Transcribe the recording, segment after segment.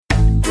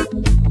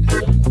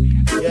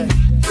Yeah,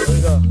 here we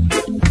go.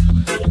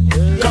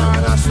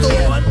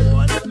 Cornerstone.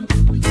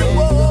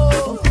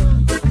 Whoa,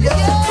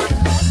 yeah.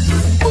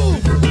 Boom,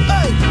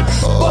 hey.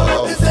 Pull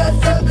up the set,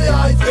 tell me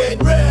eyes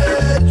get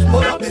red.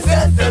 Pull up the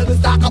set, tell me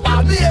stack up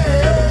on the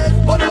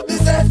head. Pull up the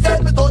set,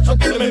 tell me touch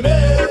until me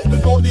mad.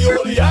 Before the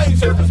holy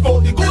eyes,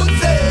 before the good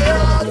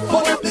set.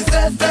 Pull up the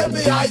set, tell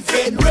me eyes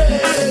get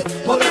red.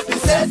 Pull up the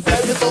set,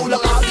 tell me soul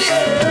on the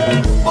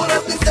head. Pull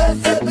up the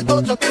set, tell me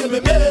touch until me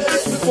mad.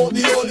 Before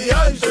the holy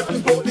eyes,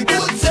 before the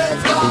good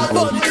set. God,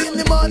 money in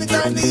the morning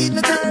time, the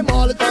evening time,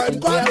 all the time.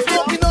 Grab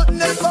smoking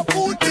nothing else but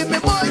food in me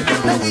mind.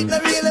 No it no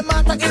really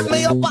matter, give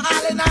me up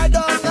all in our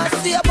down and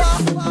saber.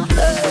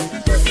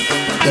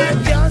 They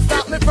can't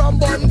stop me from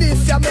bun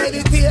this your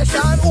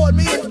meditation. Hold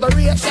me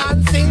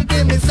inspiration, sing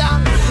to me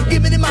song.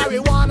 Give me the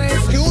marijuana,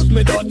 excuse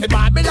me, dirty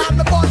Babylon.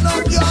 Me burn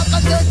up your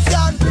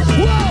connection.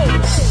 Whoa!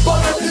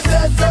 Burn up the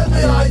set, tell me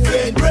eyes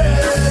get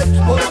red.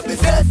 Burn up the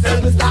set,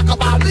 tell me stack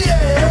up on the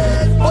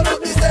head. Burn up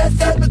the set,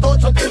 tell me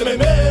touch until me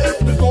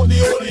mad. Before the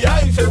holy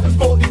eyes,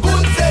 before the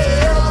good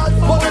set.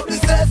 Burn up the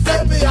set,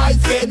 tell me eyes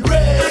get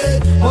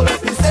red. Burn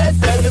up the set,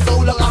 tell me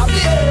soul on the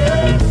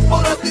head.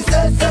 Burn up the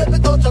set, tell me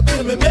touch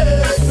until me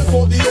mad.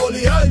 Before the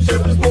holy eyes,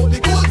 before the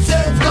good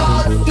set.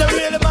 God, it no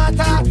really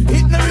matter,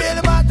 it no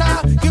really matter.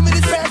 Give me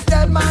the stress,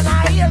 tell man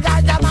I hear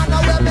ganja man.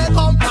 Now where me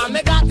come from,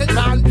 me got it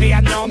on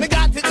plane, now me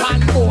got it on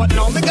boat,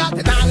 now me got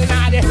it on the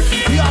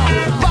yo,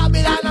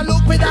 Babylon I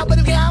look with that but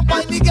we can't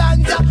find the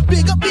ganja.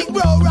 Big up big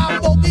bro,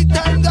 Rambo, big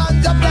time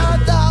ganja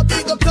planter.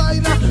 Big up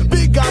China,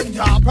 big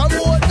ganja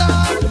promoter.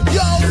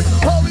 Yo,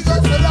 how we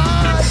got to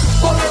lie?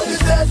 Pull up the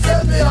set,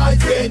 tell me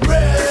eyes get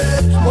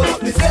red. Pull up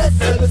the set,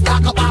 tell me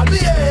stack up on the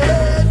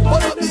head. Pull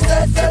up the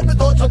set, tell me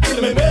touch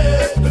until me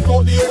mad.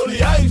 Before the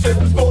holy eyes,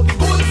 before the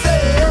good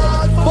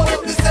set. Pull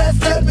up the set,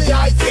 tell me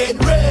eyes get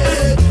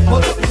red. Pull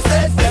up the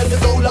set, tell me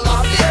soul on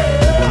the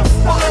head.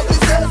 Pull up the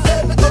set,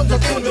 tell me touch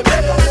until me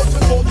mad.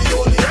 Before the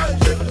holy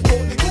eyes,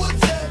 before the good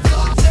set.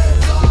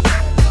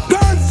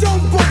 Girls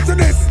jump up to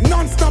this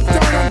non-stop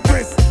turn and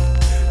twist.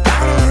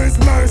 Down on His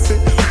mercy.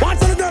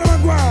 Watch on the girl of my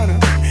guan.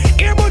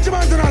 Here bunch of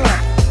man to the lap.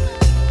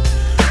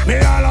 Me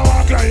all a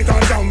walk like a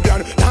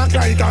champion, talk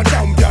like a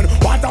champion.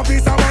 What a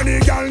piece of money,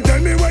 girl, tell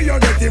me where you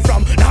get it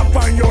from. Knock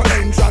on your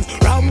entrance,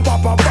 ram pa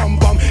pa pam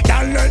pam.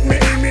 Girl, let me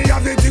in, me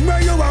have the thing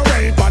where you are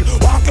waiting.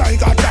 Walk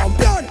like a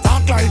champion,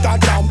 talk like a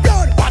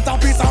champion. What a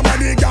piece of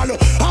money, girl,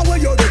 how where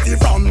you get it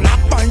from?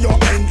 Knock on your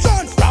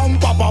entrance, ram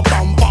pa pa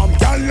pam pam.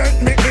 Girl,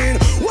 let me in,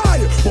 why?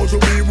 But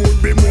we would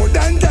be more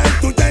than that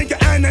to take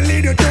your hand and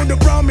lead you to the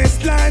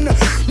promised land.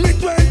 Me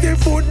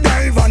 20-foot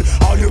dive on,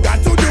 all you got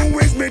to do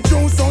is me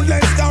true, so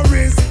let's go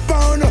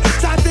respond.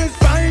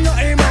 Satisfying your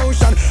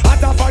emotion,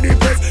 hot off of the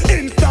press,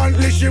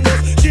 instantly she was.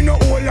 She no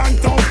old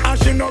and tough, and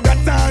she no got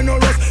time no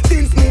rust.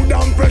 Skin smooth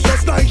and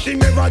precious like she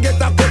never get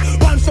a cut.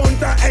 One son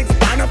to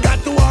expand, I've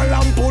got to all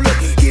and pull up.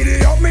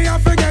 Giddy up me, I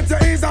forget to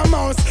ease a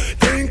mouse.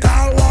 Think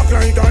I'll walk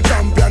like a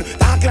champion,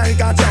 talk like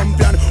a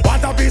champion.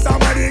 What a piece of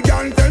money,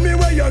 girl, tell me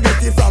where you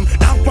get it from.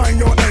 Knock on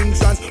your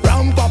entrance,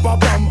 ram pa pa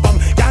pam pam.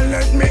 Girl,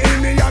 let me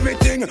in, me have a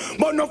thing.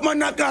 But enough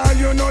man a call,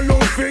 you no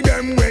look for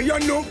them way. You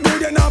look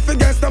good enough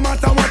against no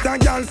matter what a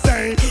girl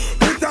say.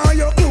 Put on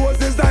your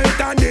clothes, it's like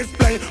a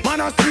display.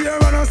 Man a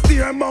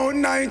steer about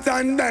night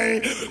and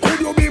day. Could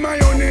you be my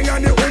honey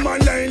and the woman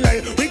lay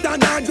lay? With a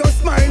dad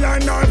just smile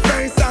on her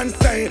face and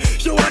say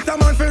she want a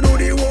man for do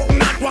the work,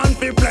 not one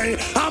for play.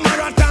 A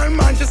marathon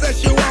man, she says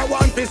she want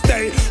one for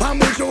stay. And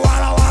when she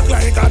wanna walk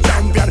like a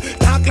champion,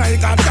 talk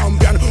like a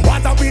champion.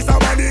 What a piece of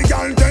body,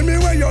 girl, tell me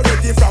where you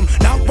get it from.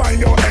 Knock on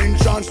your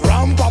entrance,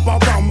 ram pa pa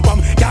pam pam.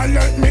 Girl,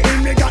 let me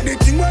in, me got the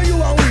thing where you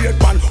are weird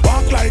man.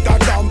 Walk like a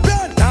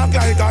champion, talk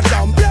like a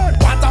champion.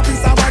 What a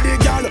piece of body,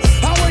 girl,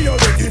 how where you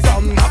get it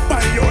from? Knock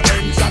on your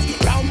entrance,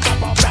 ram pa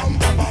pa pam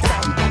pam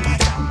pam.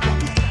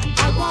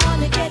 I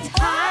wanna get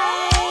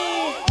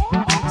high.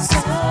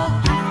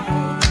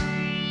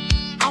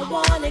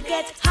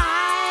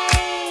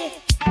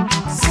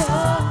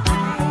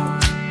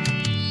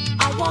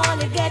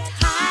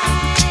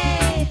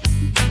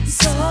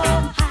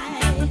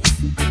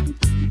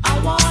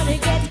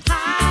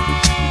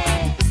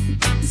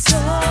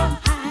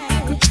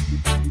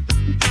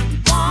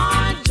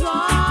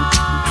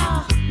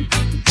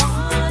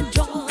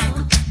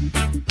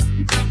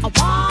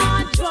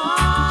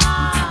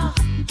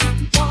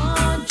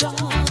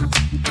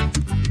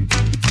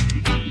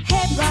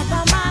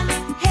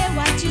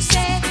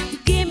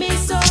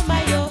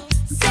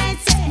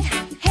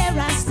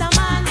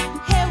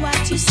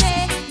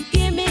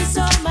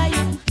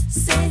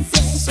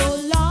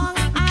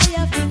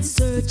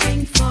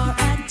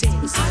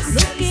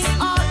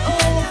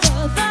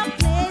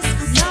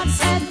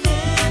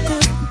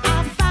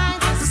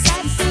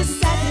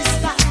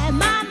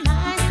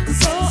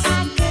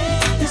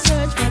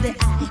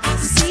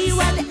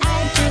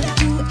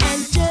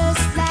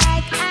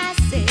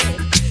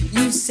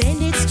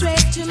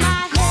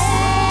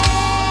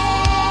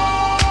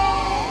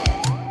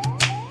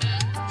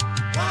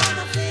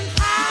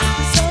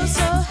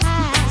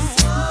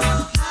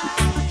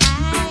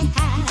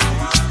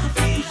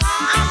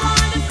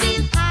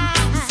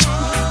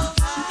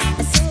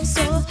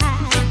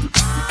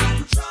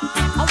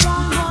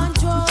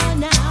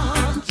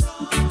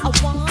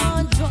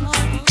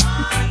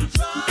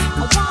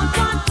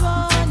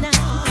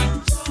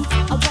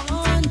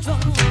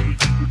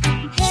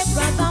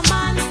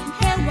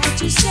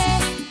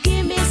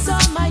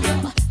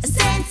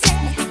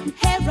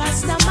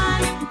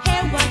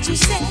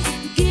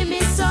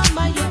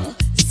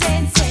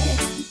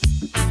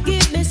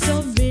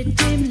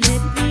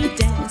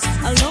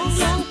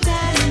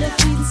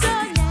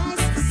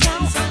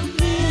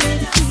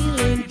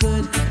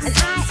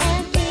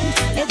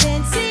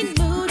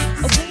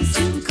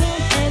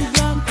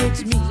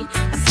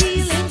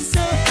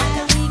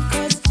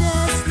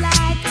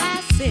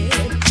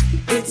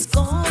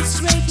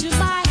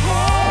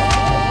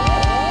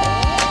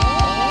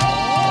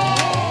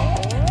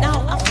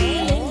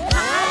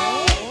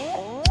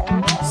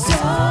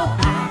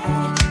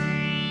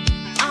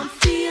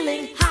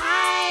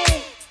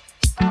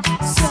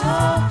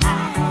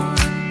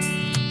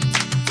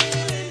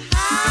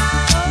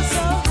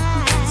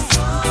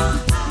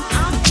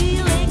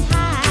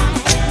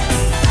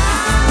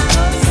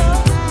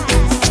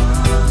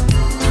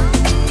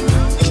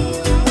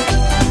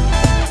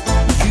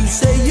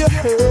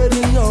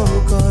 hurting,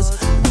 oh, cause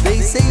they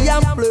say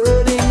I'm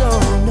flirting,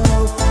 oh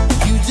no,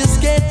 you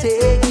just can't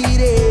take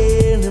it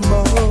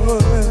anymore.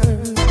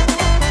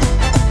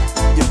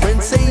 Your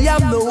friends say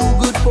I'm no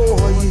good for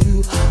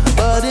you,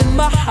 but in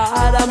my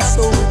heart I'm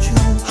so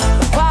true.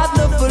 A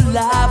partner for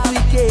life, we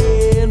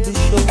can be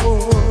sure.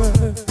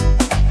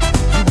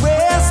 You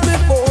asked me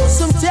for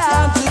some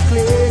time to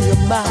clear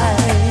your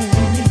mind.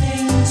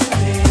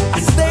 I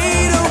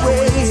stayed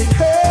away, it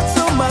hurt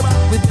so much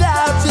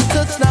without your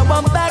touch. Now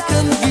I'm back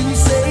and you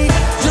say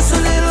just a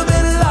little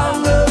bit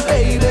longer,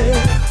 baby,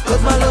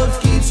 cause my love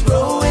keeps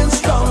growing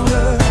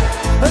stronger.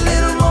 A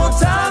little more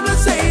time to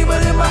say,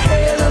 but in my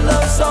head a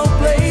love song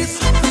plays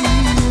for you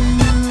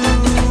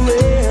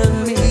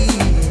and me.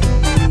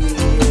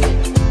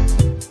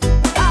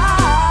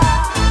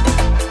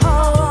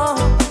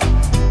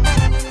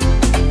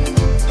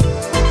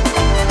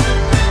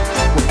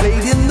 We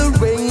played in the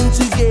rain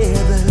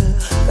together,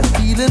 that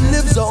feeling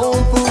lives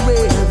on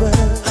forever.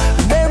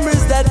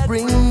 Memories that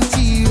bring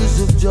tears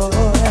of joy.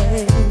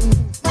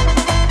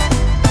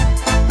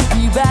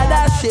 We've had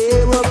our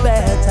share of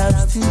bad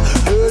times too,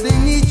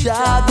 hurting each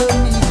other,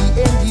 me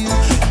and you.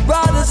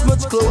 Brought us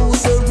much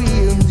closer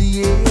in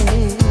the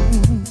end.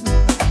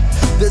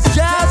 There's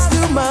just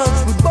too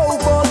much we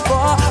both fall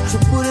for to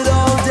put it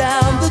all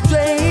down the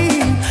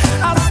drain.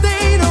 I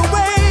stayed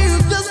away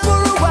just for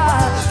a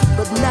while,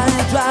 but now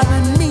you're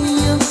driving me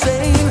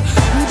insane.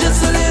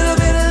 Just a little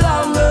bit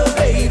longer,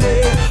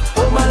 baby,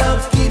 but my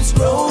love keeps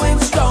growing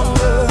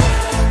stronger.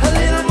 A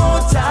little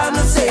more time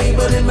to say,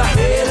 but in my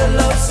head a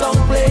love song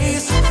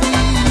plays for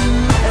you.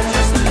 And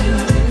just a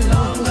little bit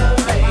longer,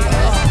 baby,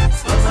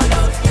 but my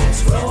love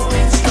keeps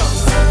growing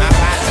stronger.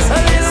 A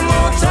little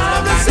more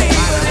time to say,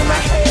 but in my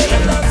head a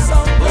love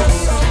song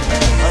plays.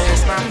 Oh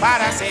yes, my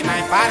father say,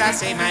 my father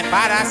say, my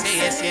father say,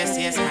 yes, yes,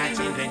 yes, my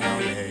children, oh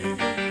yeah.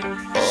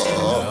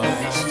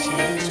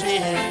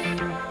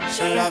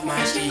 She love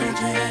my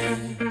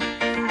children.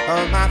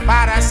 Oh, my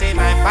father say,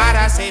 my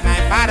father say, my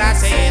father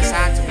say, yes,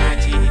 unto my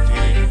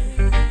children.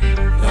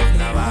 Love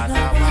no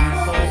other one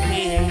but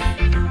me.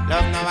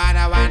 Love no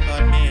other one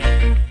but me.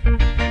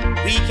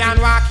 We can't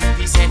walk in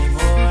peace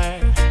anymore.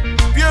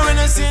 Pure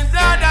innocent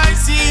blood I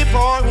see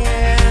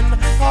pouring.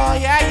 Oh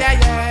yeah, yeah,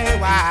 yeah.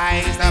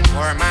 Why is the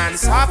poor man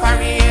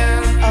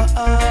suffering? Oh,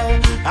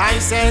 oh. I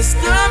say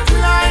stop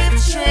life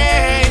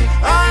train.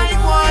 I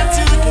want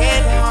to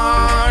get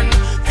on.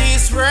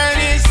 This world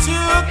is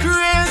too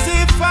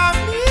crazy for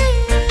me.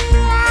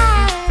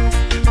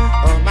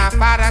 Oh, my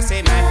father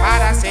say, my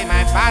father say,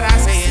 my father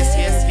say, yes,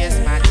 yes, yes,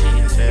 my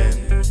children.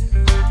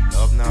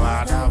 Love no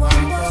other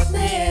one but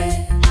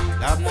me.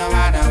 Love no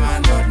other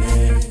one but me.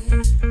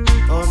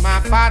 Oh, my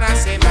father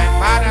say, my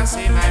father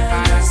say, my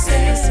father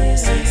say, yes,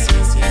 yes, yes,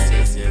 yes, yes,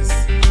 yes,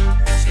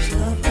 yes. She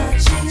love my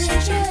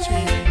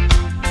children.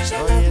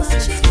 Oh,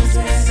 yes, yes,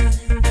 yes.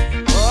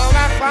 Oh,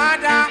 my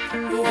father,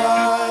 oh,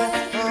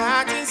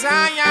 heart in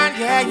Zion,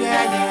 yeah, yeah,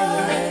 yeah,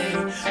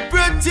 yeah.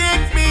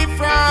 Protect me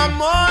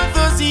from all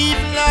those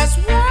evilest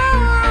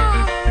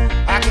ones.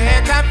 I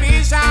get a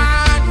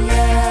vision,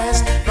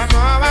 yes, from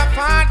our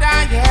father,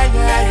 yeah,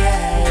 yeah,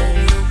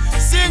 yeah.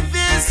 Sing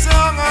this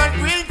song and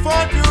bring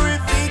for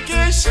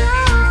purification.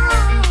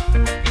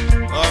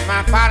 Oh,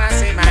 my father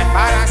say, my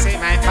father say,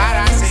 my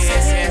father say,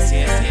 yes, yes,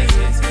 yes, yes,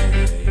 yes,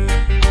 yes.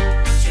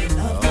 She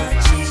love my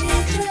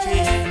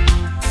children.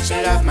 She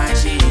love my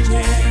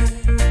children.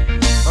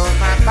 Oh,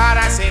 my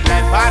father say,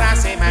 my father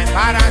say, my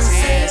father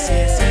say, yes,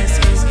 yes, yes,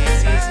 yes,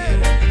 yes, yes, yes.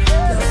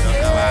 Love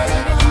no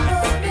other one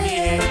but me.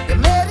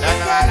 Love no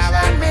other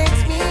one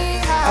makes me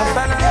high. I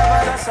fell in love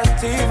with a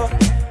sativa.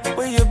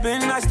 Where you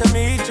been? Nice to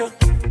meet you.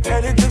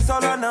 And it took so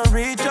long to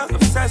reach you.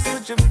 Obsessed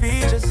with your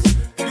features.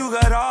 You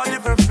got all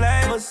different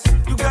flavors.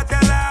 You got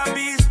that loud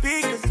beat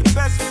speakers. Your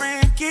best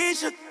friend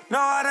Keisha know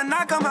how to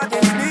knock 'em out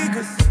their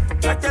sneakers.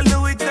 Like that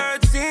Louis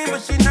 13,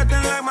 but she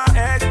nothing like my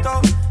ex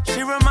though.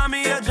 She remind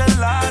me of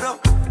gelato.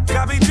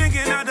 Got me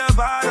drinking out the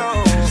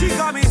bottle. She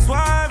got me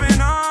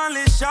swerving on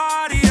this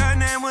shawty. Her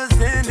name was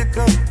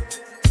Indica.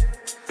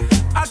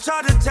 I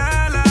tried to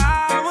tell her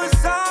I was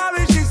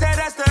sorry. She said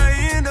that's the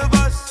end of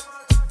us.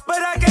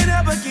 But I can't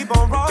ever keep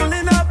on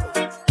rolling up.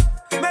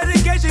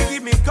 Medication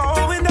keep me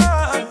going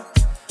up.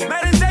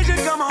 Meditation,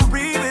 come on,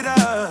 breathe with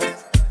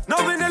us. No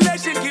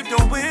ventilation, keep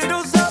the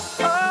windows up.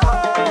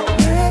 Oh.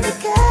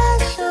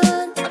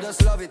 Medication, I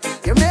just love it.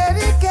 Your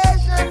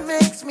medication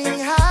makes me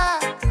high.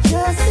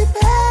 Just be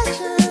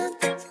patient.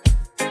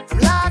 I'm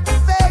like a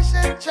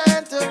patient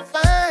trying to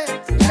find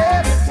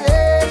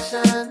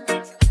levitation.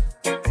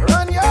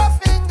 Run your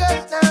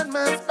fingers down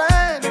my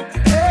spine.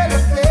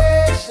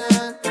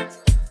 Elevation.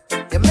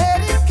 Your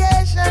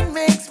medication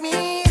makes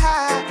me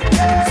high.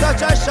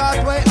 Such a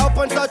short way up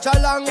and such a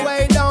long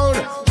way down.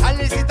 And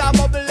this is a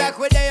bubble like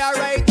where they are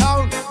right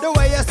down. The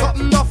way you're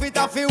something off it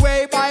off your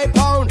way by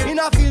pound. In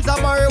a fields of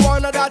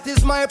marijuana, that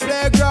is my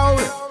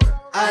playground.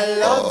 I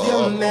love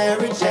you,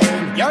 Mary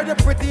Jane. You're the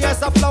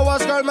prettiest of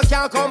flowers, girl, me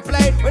can't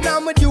complain. When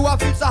I'm with you, I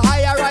feel so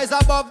high, I rise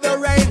above the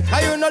rain.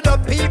 And you know the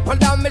people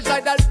damage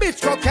like that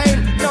bitch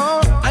cocaine.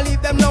 No, I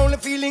leave them lonely,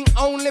 feeling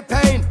only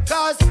pain.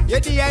 Cause your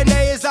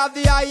DNA is of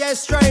the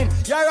highest strain.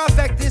 Your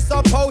effect is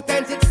so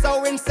potent, it's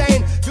so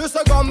insane. You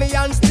so gummy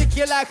and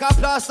sticky like a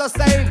plaster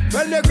stain.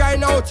 When you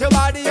grind out your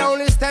body,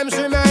 only stems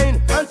remain.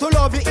 And to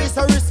love you is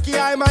so risky,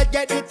 I might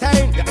get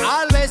detained. You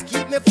always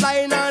keep me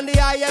flying on the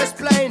highest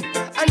plane.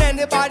 And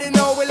anybody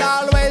know will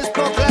always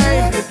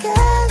proclaim.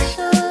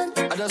 Medication,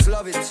 I just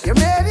love it. your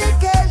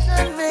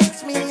medication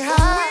makes me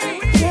high.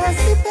 Yes,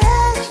 the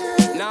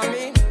passion. Know what I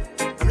mean?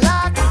 I'm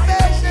like a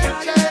patient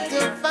trying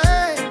to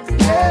find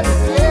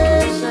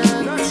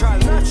meditation. Natural.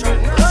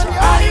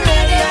 Are you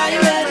ready? Are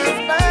you ready?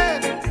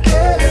 Find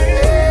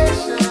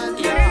meditation.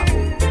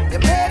 Yeah.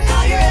 Your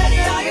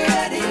medication. Are you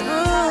ready?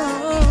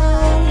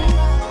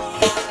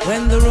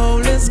 When the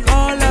roll is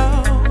called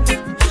out,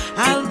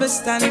 I'll be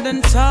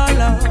standing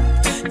taller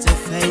to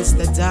face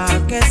the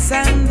darkest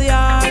and the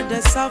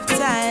hardest of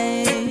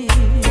times.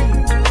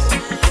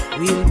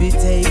 We'll be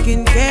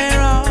taking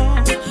care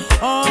of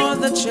all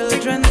the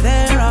children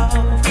thereof.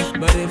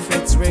 But if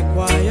it's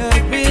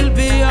required, we'll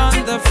be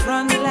on the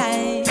front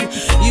line.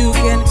 You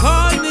can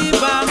call me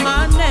by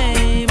my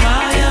name.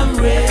 I am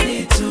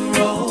ready to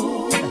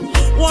roll.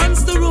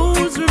 Once the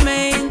rules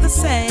remain the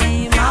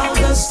same, how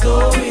the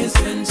story's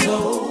been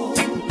told.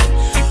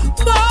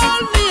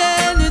 Call me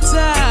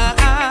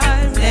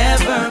anytime,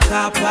 never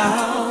cop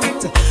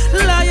out.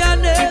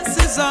 Lioness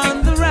is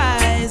on the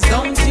rise,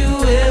 don't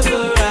you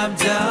ever have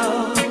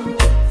doubt.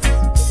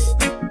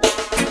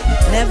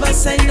 Never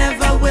say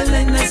never,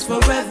 willingness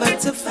forever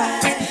to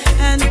fight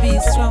and be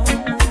strong.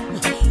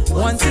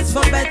 Once it's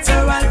for better,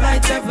 I'll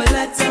write every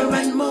letter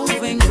and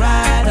moving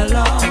right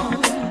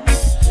along.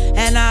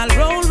 And I'll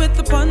roll with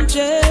the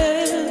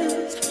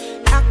punches,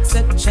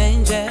 accept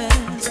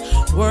changes,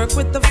 work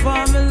with the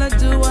formula,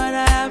 do what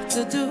I have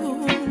to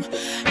do.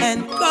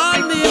 And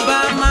call me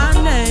by my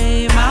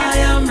name, I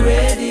am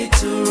ready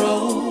to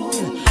roll.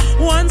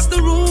 Once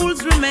the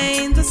rules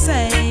remain the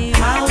same,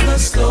 how the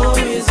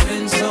story's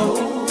been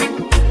told.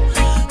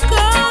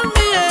 Call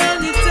me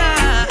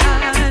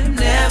anytime,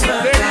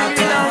 never back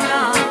out.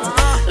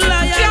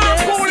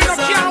 Lioness is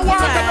on the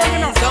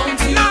rise, don't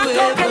you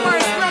ever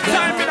back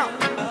down.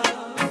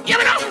 Give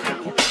it up!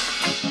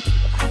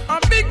 A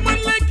big man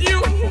like you,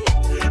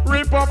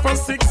 rape off a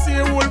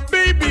 6-year-old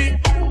baby.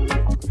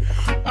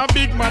 A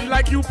big man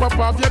like you,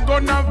 Papa, if you're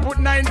gonna put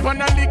 9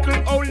 on a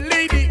little old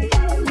lady.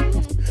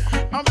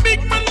 A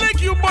big man like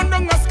you, born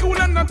down a school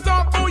and not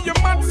talk about you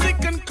mad,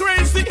 sick and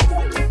crazy.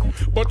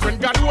 But when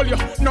God hold you,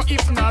 no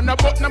if, no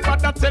but no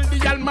bother tell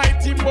the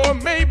Almighty, boy,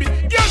 maybe.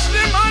 Yes,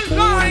 them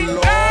online,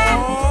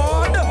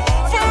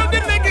 for the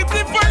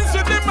negative vibes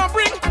that them a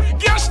bring.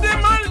 Yes,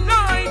 them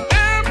online,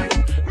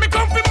 me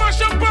come fi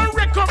mash up and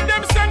wreck up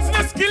them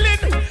senseless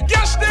killing.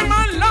 Yes, them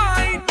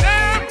online,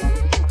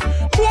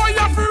 boy,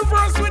 you free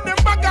verse with them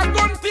bag of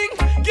gun thing.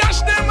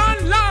 Yes, them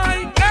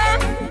online,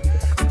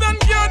 stand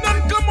guard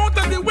and come out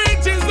of the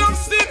wages of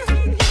sin.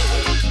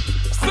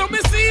 So me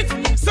see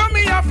it, so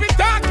me have to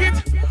talk it.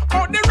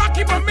 Out the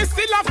rocky, but me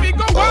still have to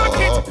go walk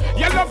it.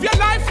 You love your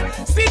life,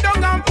 sit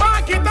down and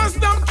park it. And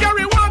stop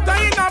carry water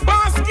in a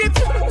basket.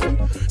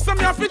 So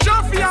me have to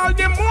draw for all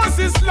the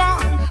Moses law.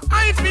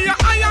 I feel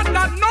iron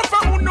that no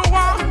for who know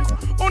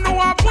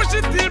what push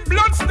it till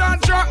blood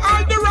start draw.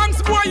 All the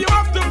ranks, boy, you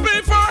have to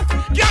pay for.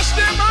 Cash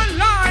them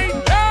online,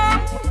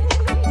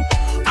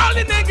 all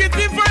the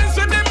negative vibes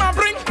when them a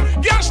bring.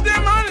 Cash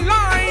them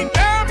online,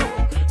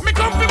 me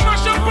come fi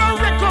mash up and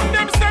wreck up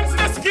them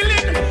senseless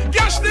killing.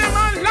 Cash them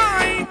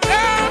online,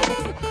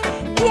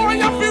 boy,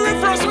 you feel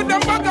reverse with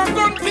them bag of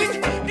gun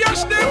thing.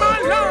 Cash them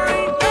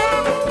online,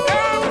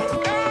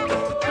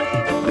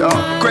 Yo,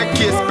 quick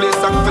kiss, play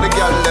song for the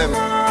girl them.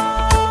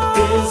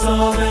 Is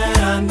all that I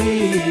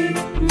need.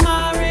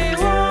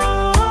 Marijuana.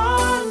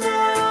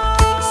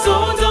 So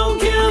don't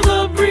kill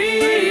the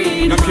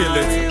breed. Now kill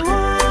it.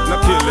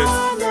 Now kill it.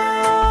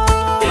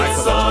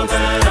 It's all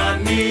that I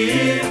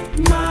need.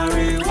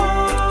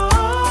 Marijuana.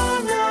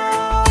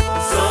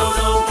 So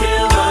don't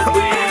kill the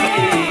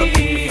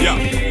breed. Yeah.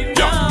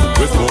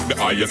 We smoke the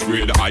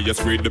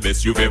highest grade, the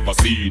best you've ever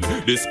seen.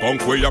 This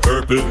skunk where you're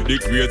purple, the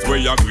grades where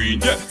you're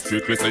green. Yeah,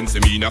 strictly sense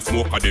me, a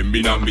smoke of them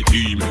in on me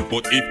team.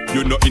 But if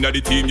you're not in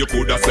the team, you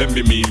coulda send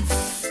me memes.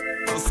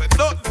 I said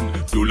nothing.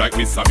 Do like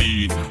Miss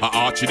Sabine. I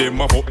archie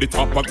them up the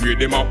top, I grade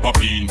them up a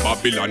bean.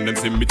 Babylon them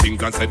send me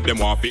things and said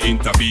them off to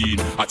intervene.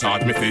 I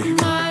charge me fee.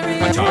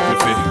 I charge me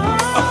fee.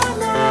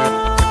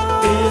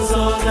 Is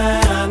all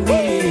that I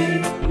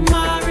need.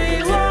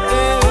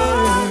 Marijuana.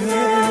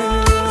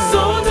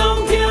 So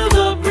don't kill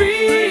the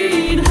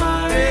breed.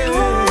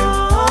 Marijuana.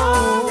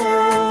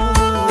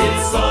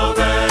 It's all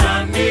that I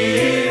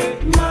need.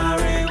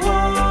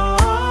 Marijuana.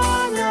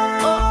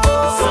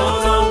 So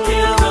don't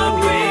kill the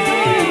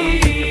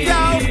breed. Yo.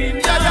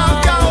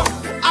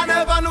 I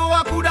never knew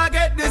I coulda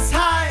get this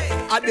high.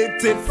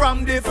 Addicted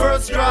from the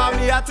first draw,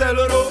 me I tell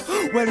you though.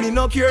 Well, me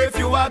no care if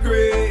you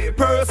agree.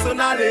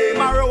 Personally,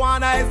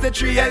 marijuana is the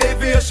true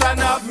elevation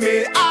of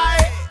me.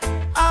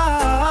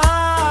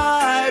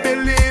 I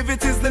believe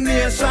it is the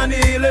nation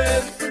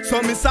healing.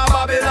 So Mr.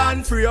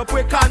 Babylon, free up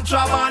with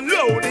contraband.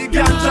 Load the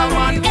ganja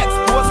man,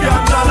 expose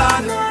ganja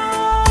land.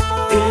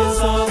 Is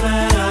all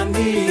that I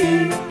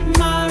need.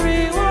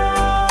 Marijuana.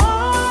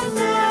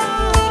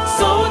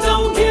 So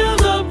don't kill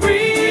the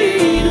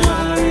breed.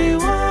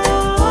 Marijuana.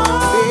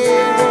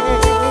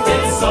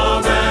 It's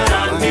all that I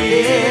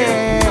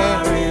need.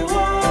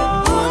 Marijuana.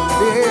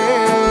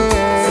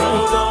 So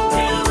don't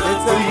kill the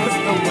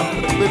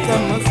breed.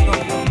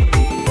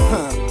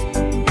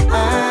 I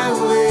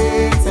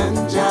wait and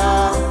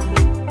Jah.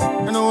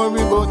 I know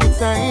worry about the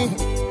time.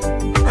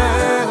 I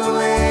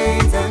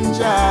wait and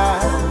Jah.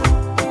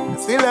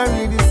 Still I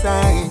read the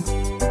signs.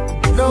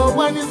 No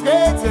one is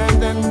greater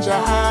than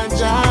Jah.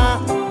 Jah,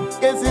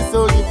 yes, it's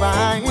so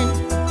divine.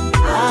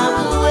 I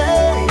will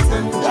wait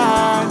and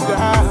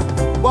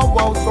Jah.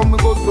 Wow, some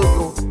go so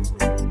low.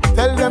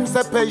 Tell them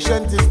say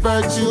patient is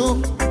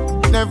virtue.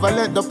 Never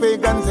let the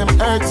pagans them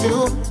hurt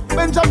you.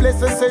 When Jah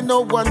bless us, say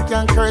no one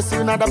can curse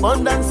you. Not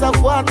abundance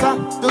of water,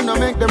 do not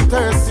make them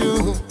thirst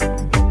you.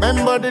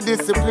 Remember the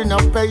discipline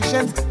of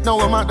patience. Now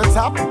I'm at the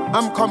top,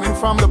 I'm coming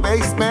from the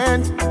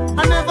basement.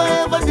 I never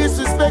ever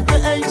disrespect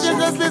the ancient.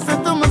 Just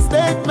listen to my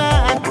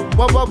statement.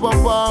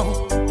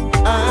 Whoa.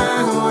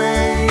 I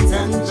wait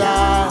and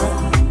Jah.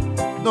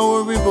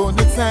 No worry about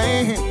the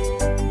time.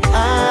 I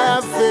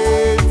have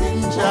faith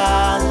in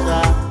Jah.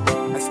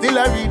 I still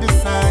I read the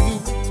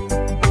signs.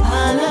 I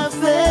have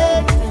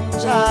faith in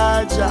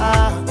Jah.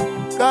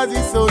 Cause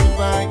he's so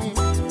divine. I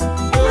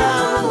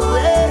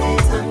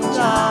wait and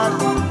Jah.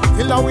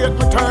 Till I wait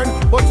my turn,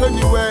 but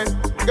anyway,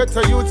 get a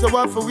youth to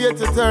want for wait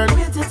to turn.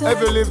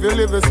 Every live, you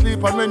live, you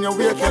sleep, and when you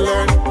wake, you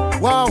learn.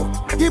 Wow,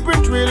 keep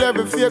it real,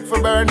 every fake for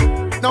burn.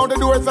 Now the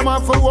doors I'm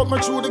off for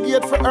open through the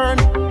gate for earn.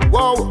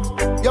 Wow,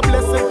 your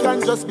blessing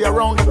can just be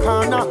around the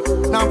corner.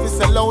 Now if you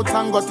sell out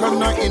and go turn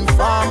no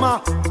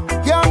informer.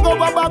 Can't go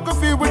back to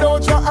field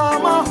without your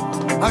armor.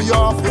 And you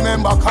have to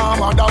remember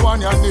karma, that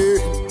one you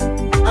need.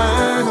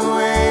 And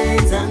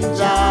wait and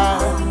Jah.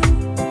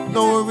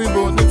 No worry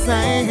about the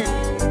time.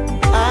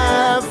 I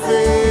have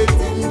faith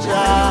in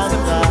Jah.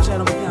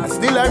 I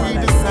still I read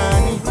the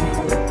signs.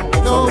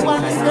 No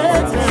one is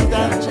better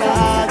than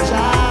Jah.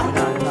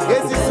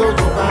 Yes, it's so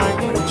divine.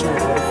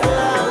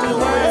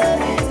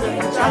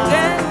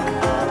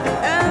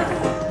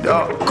 Yo,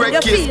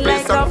 great kiss, play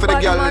something for the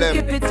girl them.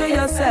 Keep it to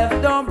yourself.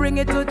 Don't bring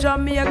it to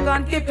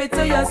Jamaican. Keep it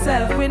to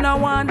yourself. We no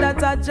want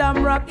that a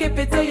jam rock. Keep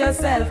it to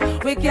yourself.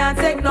 We can't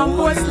take no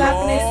more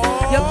slackness.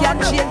 You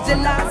can't change the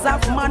laws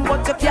of man,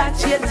 but you can't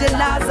change the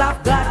laws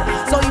of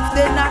God. So if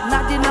they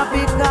not enough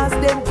because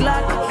them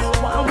glad.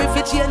 And if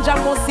you change, I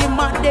must see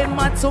mad them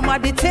mad.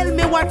 Somebody tell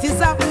me what is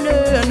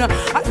happening.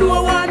 I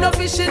don't want no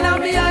fish in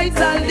my eyes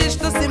and dish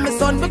to see my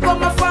son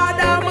become a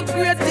father. I'm a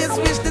greatest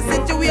wish. The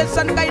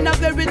situation kind of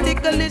very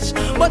ticklish,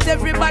 but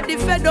everybody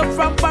fed up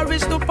from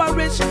parish to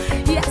parish.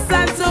 Yes,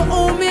 and to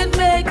whom it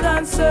may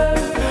concern.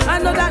 I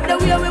know that the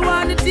way we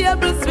want the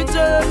tables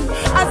return.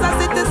 As a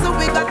citizen,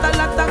 we got a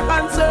lot of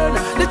concern.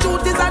 The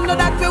truth is, I know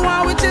that we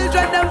want we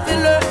children them to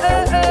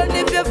learn.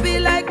 If you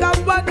feel like a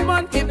bad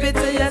man, keep it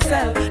to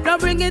yourself. Don't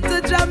bring it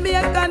to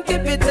Jamaican,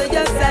 keep it to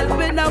yourself.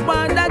 We no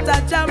want that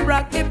a jam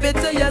rock, keep it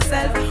to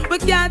yourself. We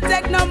can't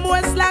take no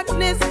more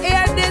slackness.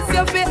 Hear this,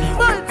 you feel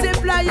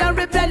multiply and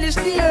replenish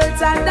the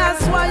earth. And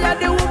that's why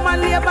the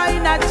woman labor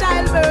in a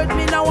childbirth.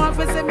 Me no want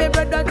to see me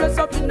brother dress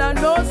up in a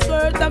no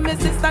skirt. And my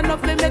sister no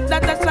fi make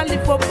that actually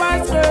for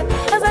past skirt.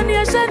 As a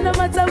nation, no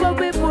matter what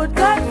we put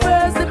God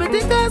first. If we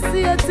think I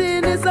see a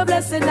thing, it's a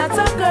blessing, not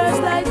a curse.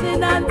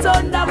 Lightning and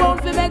thunder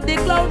won't fi make the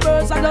cloud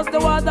burst. And just the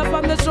water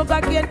from the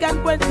sugar cane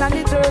can quench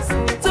any thirst.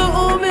 To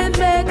whom it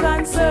may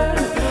concern.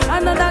 I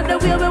know that the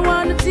way we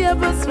want the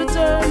tables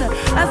return.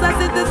 As a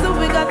citizen,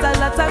 we got a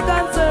lot of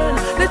concern.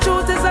 The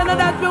truth is, I know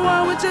that we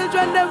want we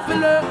children them to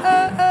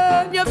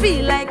learn. You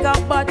feel like a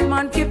bad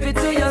man, keep it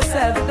to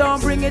yourself.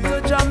 Don't bring it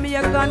to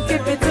Jamaican,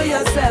 keep it to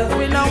yourself.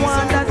 We don't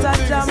want that a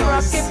jam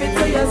rock, keep it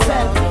to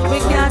yourself. We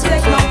can't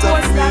take no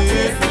more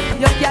slackness.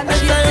 You can't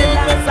change the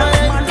laws of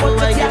man, but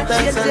you can't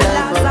change the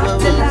laws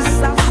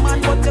of man,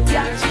 but you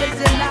can't change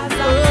the laws of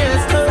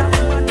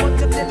man, but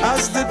you can't.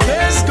 As the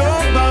days go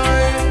by,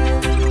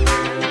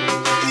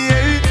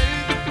 yeah,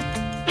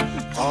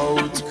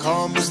 out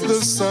comes the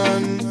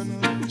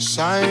sun,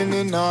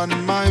 shining on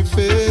my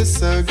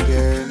face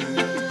again.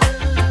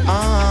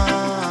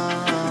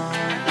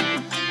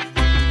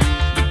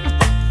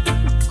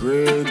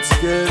 Grades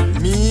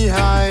get me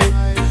high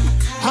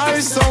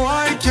so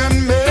I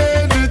can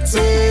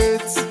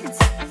meditate.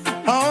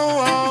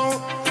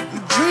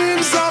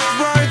 Dreams of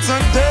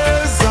brighter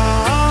days.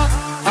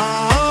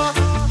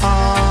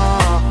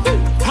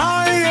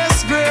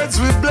 Highest grades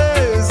we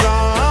blaze.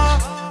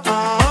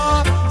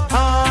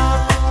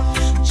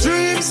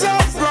 Dreams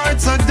of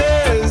brighter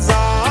days.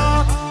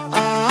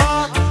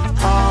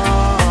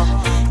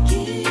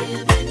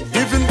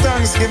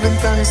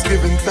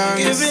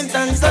 Giving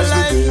thanks as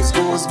the days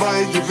goes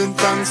by, giving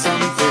thanks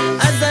and praise.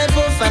 As I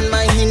on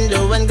my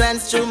window and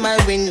glance through my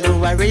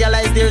window. I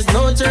realize there's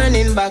no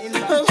turning back.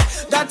 Oh,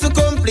 got to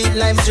complete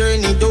life's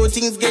journey, though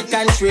things get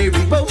contrary.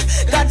 Oh,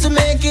 got to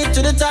make it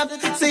to the top.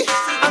 See,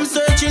 I'm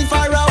searching for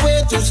a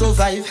way to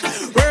survive.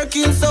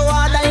 Working so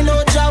hard, I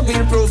know job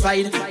will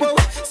provide. Oh,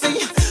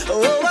 see,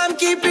 oh, I'm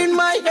keeping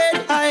my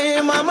head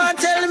high. Mama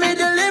tell me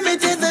the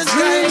limit is the sky.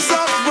 Dreams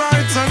of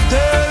brighter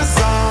days,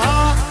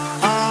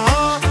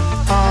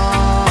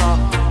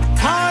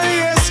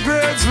 highest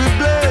grades we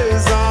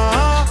blaze,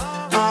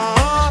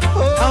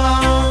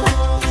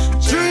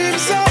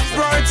 dreams of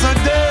brighter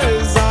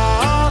days,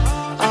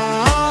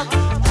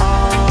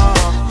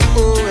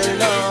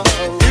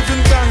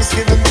 giving thanks,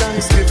 giving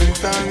thanks, giving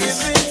thanks.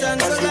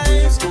 As the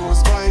days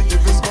goes by,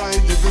 giving by,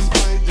 giving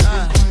by,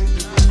 giving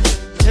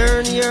by.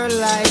 Turn your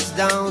lights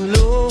down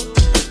low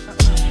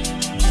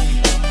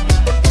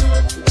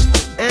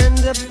and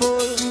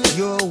pull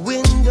your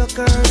window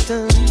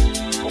curtain.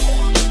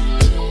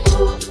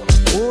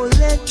 Oh,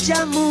 let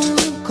your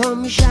moon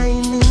come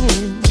shining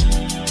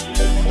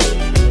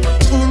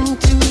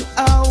into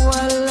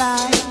our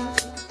life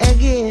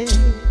again.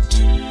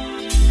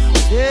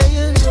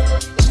 Yeah.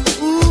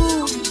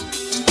 Ooh,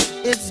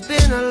 it's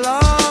been a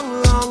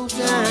long, long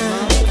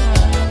time.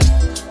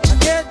 I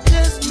get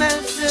this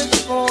message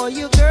for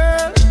you,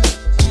 girl,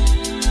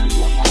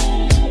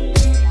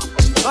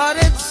 but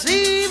it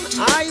seemed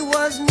I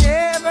was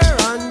never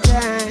on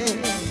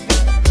time.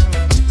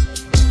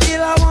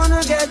 Still I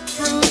wanna get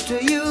through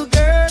to you,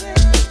 girl,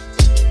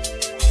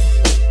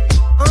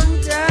 on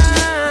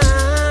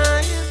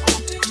time,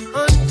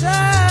 on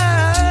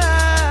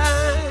time.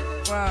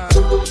 Wow.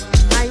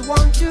 I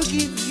want to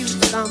give you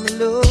some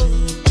love.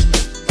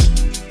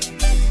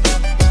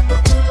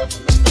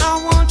 I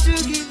want to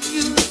give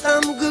you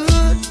some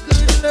good,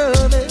 good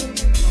loving.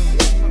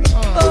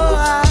 Oh,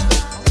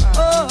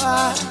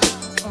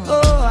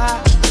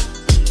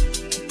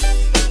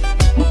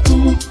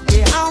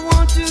 yeah, I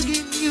want to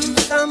give you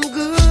some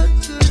good,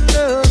 good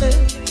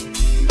loving.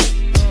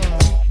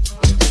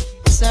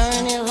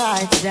 Turn your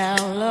lights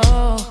down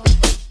low.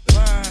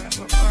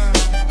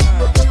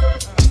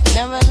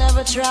 Never,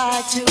 never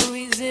try to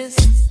resist.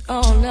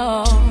 Oh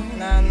no.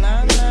 Nah,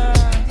 nah, nah.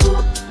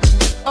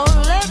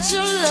 Oh, let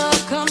your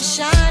love come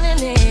shining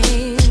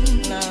in.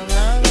 Nah,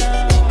 nah,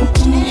 nah.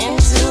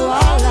 Into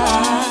our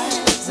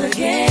lives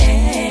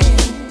again.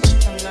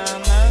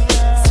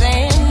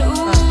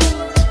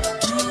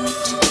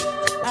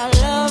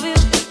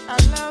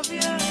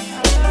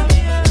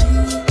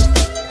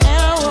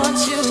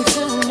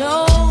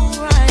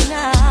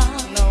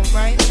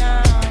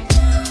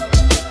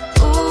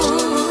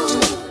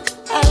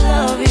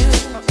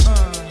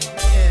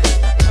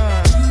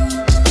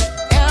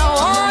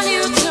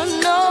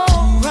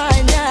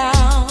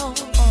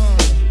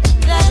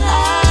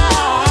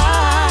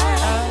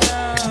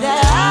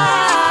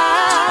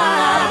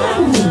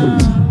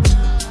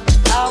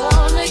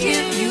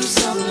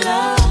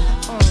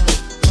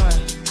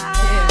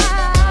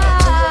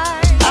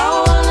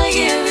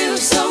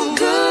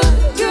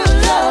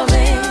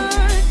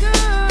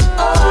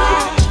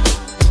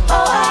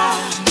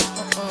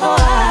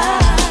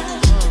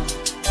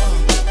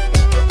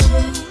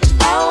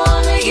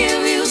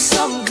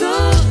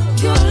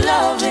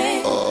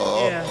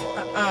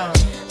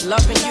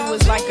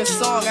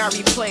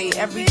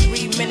 Every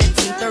 3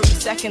 minutes and 30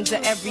 seconds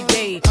of every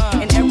day.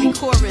 And every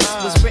chorus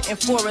was written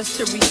for us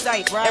to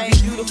recite. Every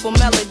beautiful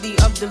melody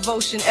of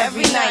devotion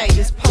every night.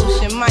 This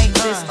potion might,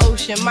 this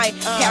ocean might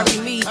carry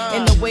me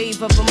in the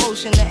wave of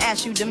emotion to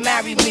ask you to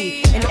marry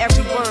me. And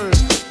every word,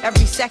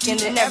 every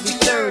second and every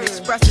third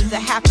expresses a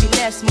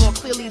happiness more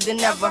clearly than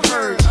ever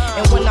heard.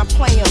 And when I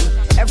play them,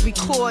 every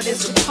chord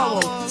is a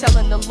poem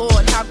telling the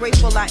Lord how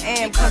grateful I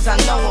am cause I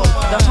know him.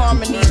 The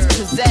harmonies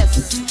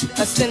possess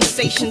a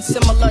sensation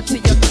similar to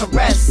your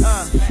caress.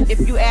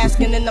 If you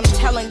asking and I'm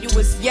telling you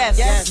it's yes.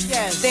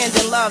 Stand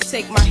in love,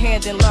 take my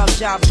hand in love,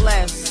 God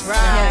bless.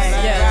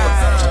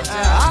 Yes.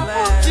 I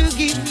want to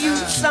give you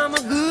some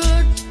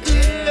good,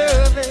 good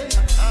loving.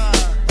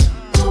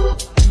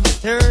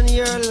 Turn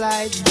your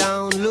lights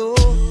down low.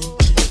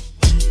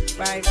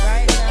 Right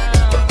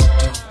now.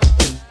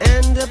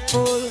 And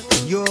pull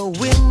your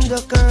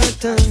window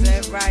curtain.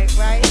 Right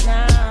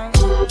now.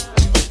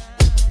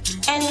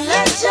 And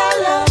let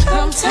your love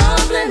come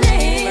tumbling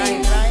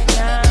in. Right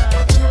now.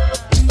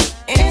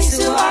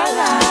 Into our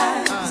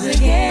lives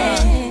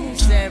again.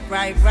 Said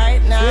right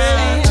now.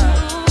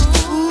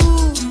 Yeah.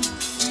 Ooh,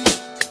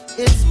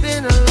 it's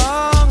been a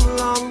long,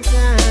 long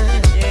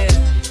time. Yeah.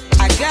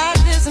 I got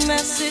this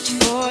message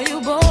for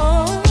you, boy.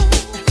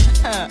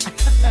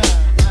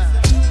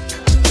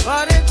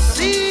 But it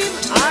seemed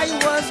I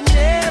was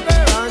never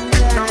on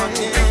time.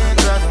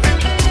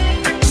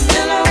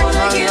 Still I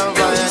wanna give you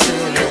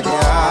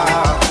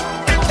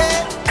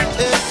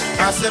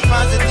I say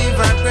positive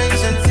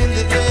vibrations in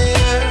the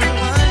air.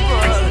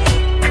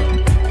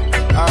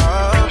 I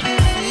hope you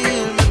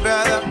feel me,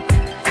 brother.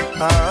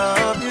 I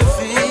hope you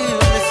feel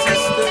me,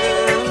 sister.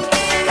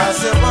 I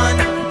say 1,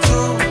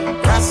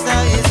 2, Rasta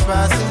is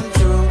passing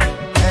through.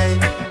 Hey,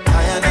 I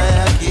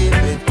keep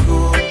it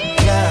cool,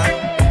 yeah.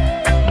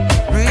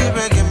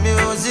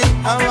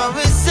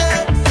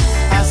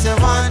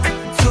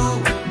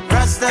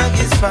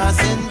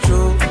 passing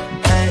through.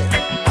 Hey,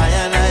 I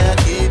and I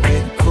keep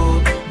it cool.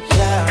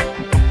 Yeah,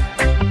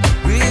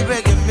 real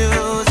reggae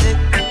music.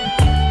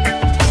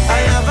 I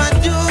have a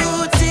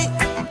duty,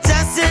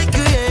 just to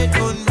create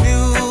good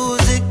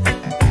music,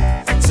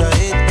 so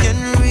it can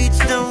reach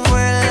the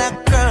world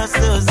across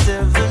the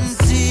 7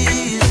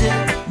 seas.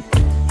 Yeah.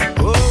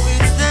 Oh,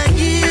 it's the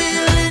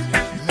healing.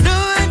 No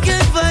one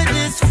can find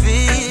this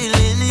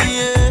feeling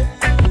here.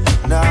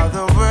 Now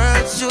the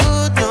world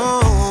should know.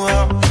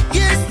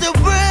 Yes, the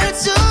world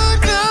should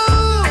know.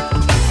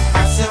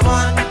 I say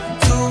 1,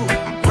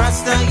 2,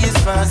 Rasta is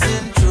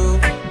passing through.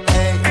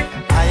 Hey,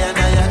 I and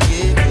I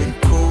keep it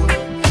cool.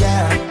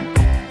 Yeah,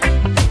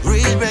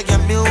 real reggae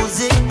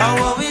music. How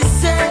what we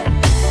say?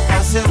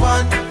 I say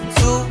 1,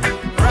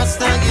 2,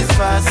 Rasta is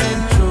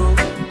passing through.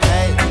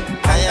 Hey,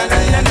 I and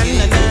I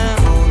keep it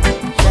cool.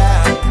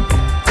 Yeah,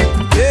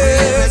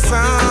 Yes,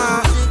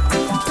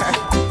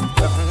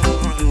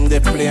 the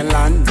plain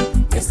land,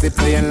 yes the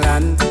plain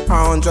land.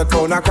 100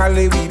 pound of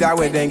Cali weed,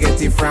 where they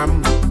get it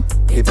from?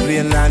 The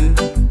plain land,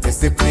 yes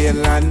the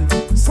plain land.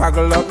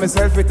 Swaggle up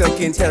myself with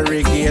take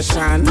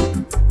interrogation.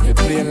 The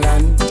plain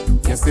land,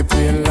 yes the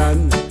plain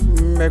land.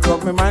 Make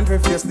up my mind to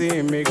face the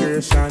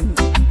immigration.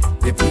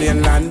 The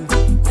plain land,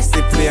 yes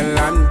the plain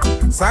land.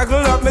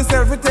 Swaggle up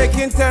myself with take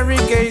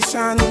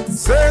interrogation.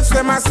 Search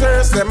them, I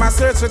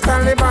search with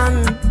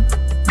Taliban.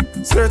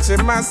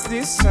 Searching mass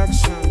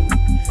distraction.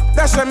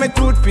 Dash me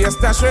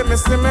toothpaste, dash me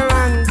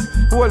stimulant.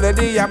 Hold the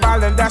day a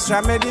ball and dash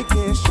a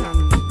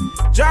medication.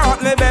 Draw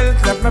up me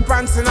belt, left me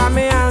pants in a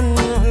me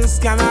hand.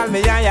 Scan all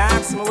me eye,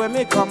 ask me where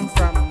me come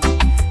from.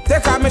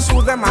 Take off me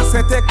shoes, them and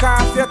say take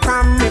off your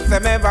tam. If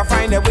them ever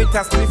find a with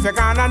a spliff, you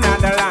gone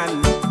another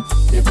land.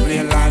 The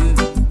plain land,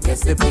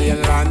 yes the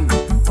plain land.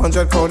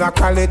 100 pound of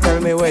Cali,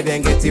 tell me where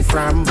they get it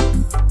from.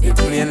 The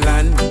plain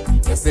land,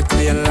 yes the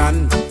plain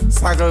land.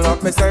 Swaggle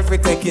up myself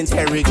with take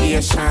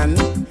interrogation.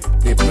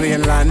 The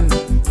plain land,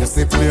 yes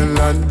the plain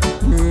land.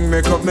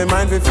 Make up my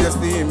mind to face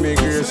the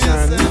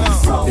immigration.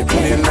 The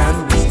plain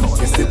land,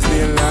 yes the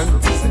plain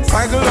land.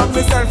 Swaggle up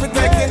myself with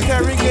take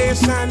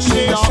interrogation.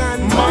 She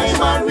my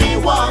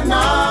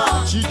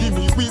marijuana. She give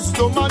me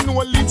wisdom and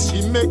knowledge.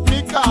 She make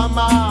me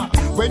calmer.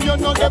 When you're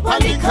not up on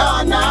the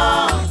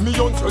corner, me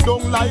hunt you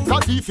down like a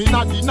thief in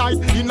the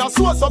night in a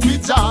source of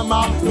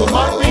pyjama. No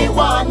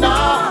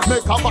marijuana,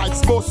 make a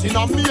vibes bust in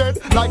a me head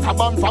like a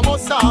bomb from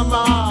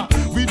Osama.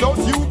 Without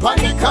you on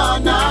the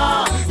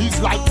corner,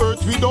 it's like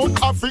Earth without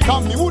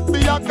Africa, me would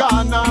be a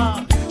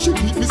Ghana. She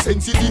keep me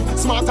sensitive,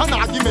 smart and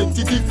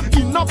argumentative.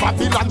 In a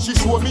Babylon, she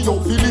show me how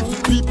to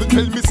live. People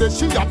tell me say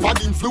she a bad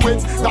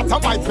influence, that a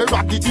my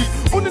prerogative.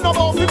 Who know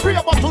about me pray,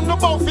 but who know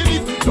about to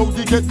live. Now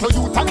they get to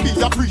youth and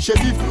be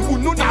appreciative. Who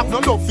know have no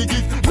love to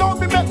give. Now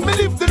me make me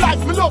live the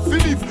life me love to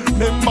live.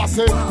 Remember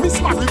say, Miss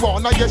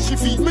Marijuana, yes she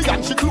feed me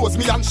and she close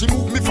me and she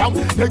move me from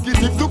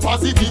negative to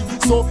positive.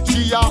 So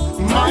she a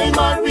my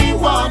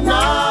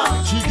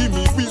marijuana. She give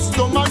me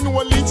wisdom and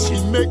knowledge,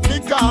 she make me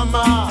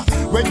calmer.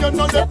 When you're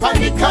not up on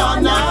the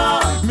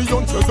corner, me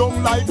hunt you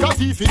down like a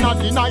thief in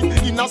the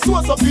night in a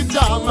source of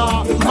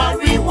pyjama.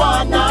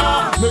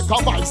 Marijuana, make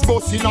a vibes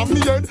bust in a me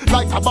head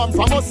like a bomb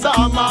from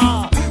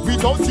Osama.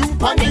 Without you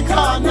on the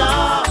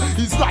corner,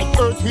 it's like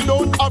Earth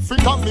without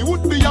Africa, me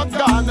would be a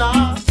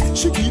Ghana.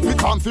 She keep me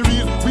calm for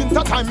real,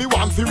 winter time me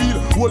want for real.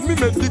 Hold me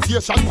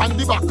meditation on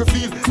the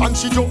battlefield, and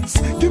she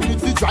just give me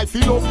the dry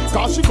feel up.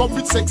 Cause she come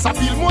with sex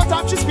appeal, more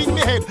time she spin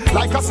me head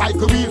like a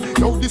cycle wheel.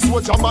 Now this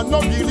soldier man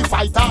no really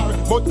fight her,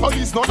 but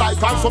police no like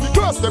her, so me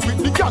curse them with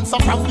the cancer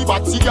from the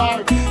bad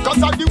cigar.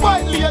 Cause of the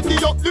white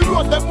lady up the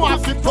road, them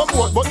want to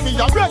promote, but me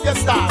a reggae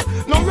star,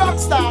 no rock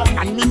star.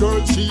 And me girl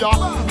she a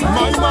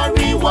my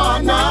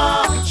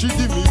marijuana. She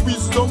give me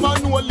wisdom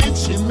and knowledge,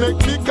 she make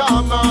me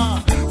calmer.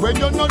 When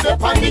you're not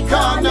up on the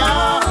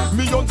corner,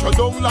 me hunt you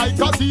down like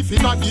a thief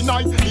in the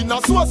night in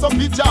a source of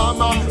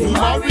pyjama.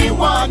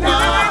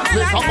 Marijuana,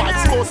 make a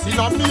vibes bust in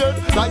a me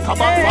head like a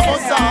bomb from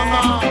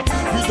Osama.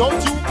 Without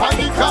you on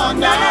the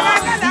corner,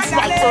 it's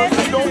like Earth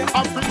without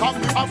Africa,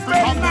 me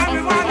Africa, me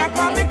marijuana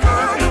from the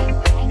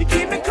corner, you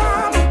keep me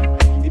calm,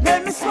 you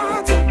make me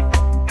smart.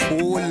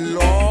 Oh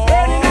Lord.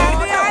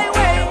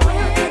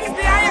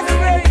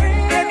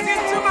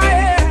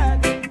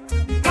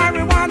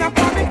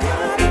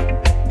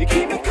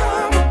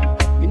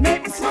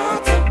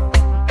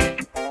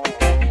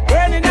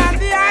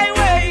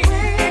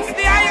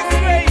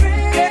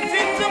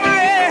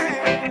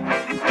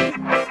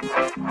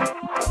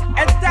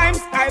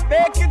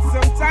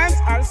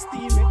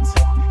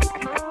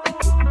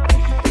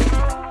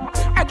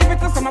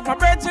 My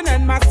brethren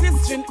and my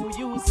sister who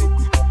use it.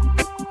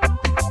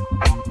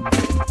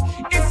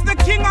 It's the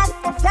king of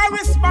the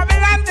forest,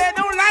 Babylon, they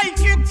don't like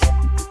it.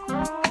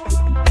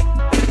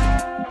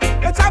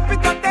 They chop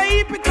it up, they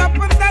heap it up,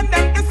 and then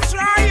they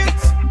destroy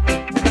it.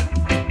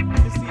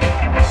 You see,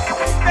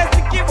 they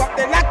stick you up,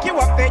 they lock you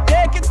up, they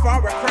take it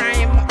for a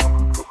crime.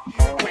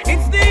 When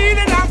it's the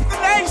healing of the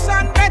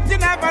nation, bet you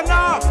never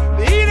know.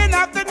 The healing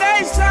of the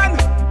nation.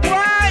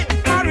 Why?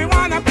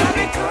 Marijuana,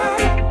 public.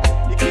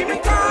 You keep me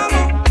calm.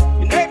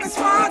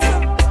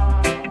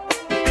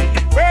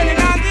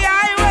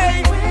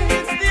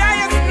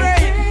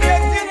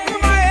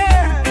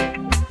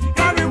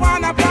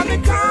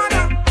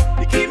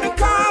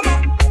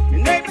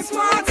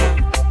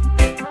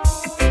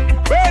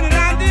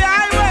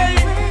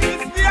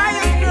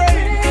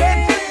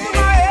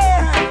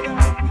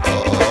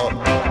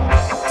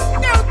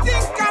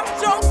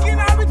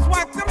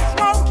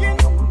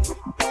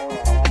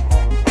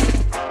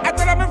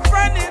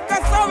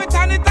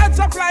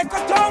 like a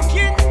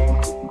token.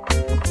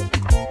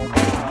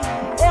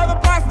 Oh, the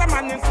pastor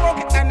man, them smoke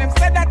it and them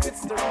said that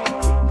it's the real.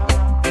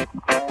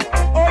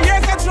 Oh,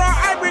 yes, I draw,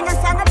 I bring a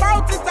song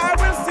about it, I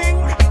will sing.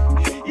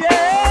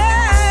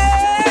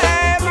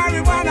 Yeah,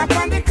 marijuana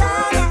from the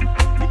corner.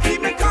 You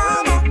keep me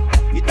calmer,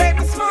 you make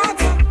me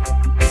smarter.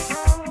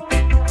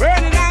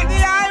 Burning on the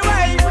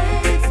highway,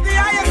 it's the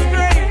highest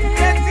grade.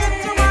 Get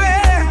into my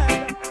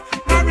head.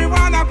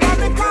 Marijuana from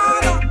the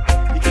corner.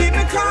 You keep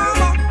me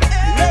calmer,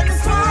 you make me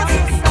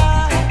smarter.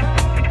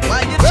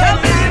 While you're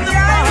jumping the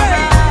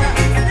highway,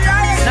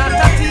 it's not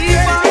a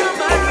thief or a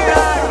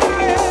murderer.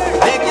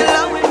 Make you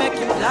love me, make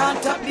you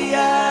plant up the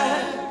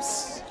herbs.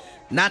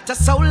 Not a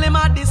soul him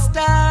or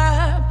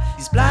disturb.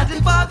 He's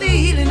planting for the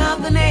healing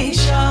of the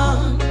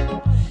nation.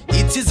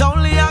 It's his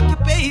only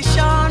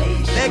occupation.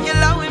 Make you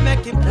love him,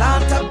 make him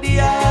plant up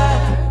the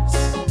herbs.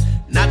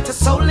 Not a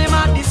soul him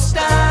or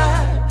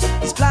disturb.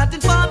 He's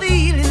planting for the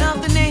healing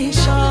of the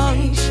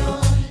nation.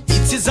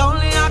 It's his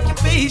only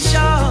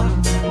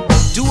occupation.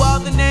 To all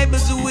the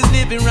neighbors who is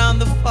living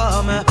round the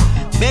farmer,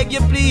 beg you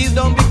please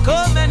don't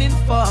become an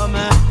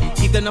informer.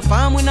 If they're not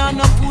farm, we not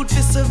no food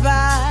to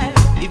survive.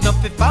 If not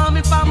for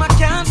farming, farmer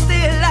can't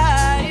stay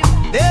alive.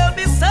 There'll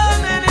be so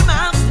many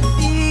mouths to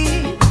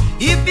feed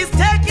if he's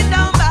taken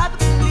down by the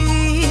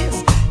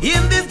police.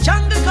 In this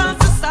jungle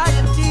called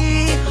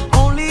society,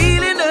 only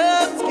healing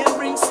herbs can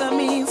bring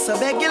some ease. So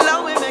beg you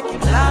long, we make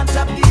him plant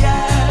up the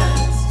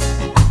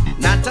earth.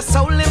 Not a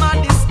soul him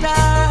or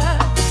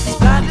disturb. He's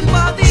planting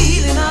for the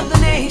healing of the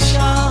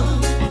nation.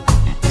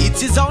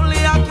 It's his only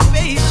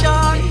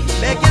occupation.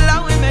 Beg you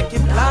long, we make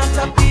him plant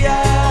up the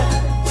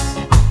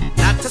earth.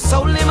 Not a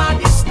soul him or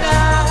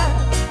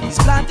disturb. He's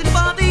planting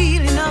for the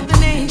healing of the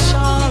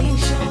nation.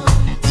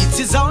 It's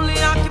his only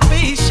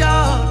occupation.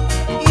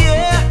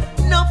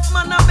 Yeah, enough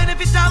man a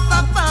benefit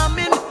of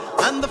farming,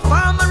 and the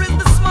farmer is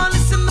the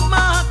smallest in the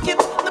market.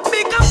 The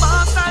bigger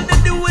boss, all they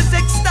do is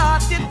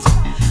extort it.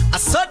 I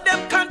saw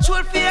them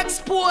control fi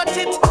export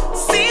it.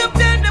 See if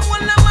then them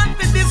will a man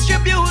fi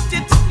distribute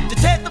it. To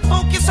take the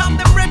focus of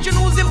them region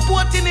who's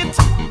importing it.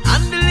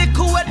 And the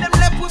liquor where them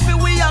left with me,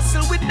 we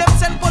hustle with them,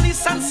 send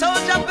police and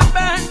soldiers to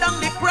burn down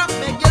the crap.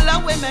 Regular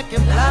we make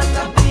him plant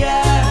up the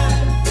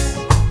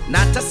earth.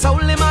 Not a soul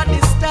him or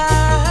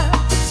disturb.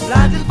 He's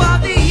planting for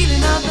the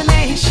healing of the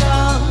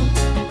nation.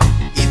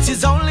 It's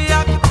his only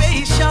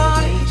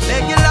occupation.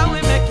 Regular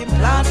we make him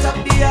plant up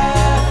the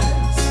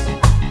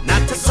earth.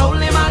 Not a soul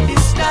him or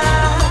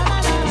disturb.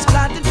 He's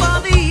planting for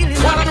the healing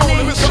of the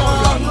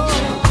nation.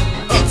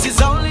 It's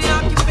his only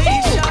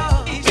occupation.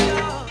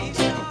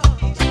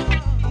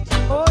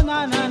 Oh,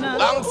 na na na.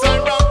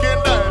 Alongside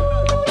rocking there.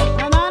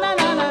 Na na na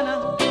na na na.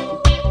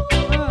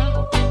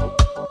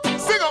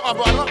 Sing up, my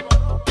brother.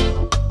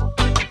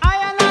 I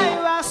and I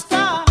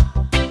Rasta.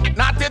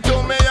 Not it to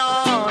me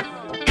on.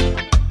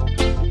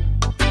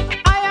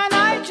 I and I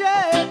J.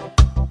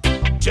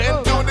 Chain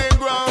to the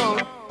ground.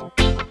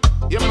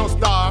 You know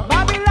star.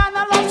 Babylon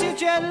I love you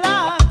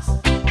dreadlocks.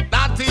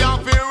 Not the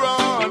off it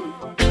run.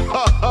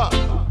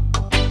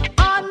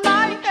 On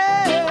my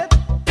head.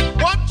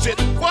 Watch it,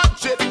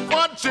 watch it,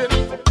 watch it.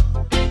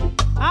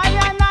 I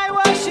and I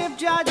worship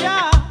Jaja.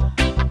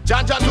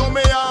 Jaja to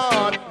me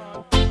on.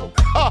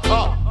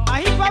 And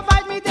he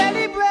provide me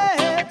daily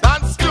bread.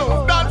 That's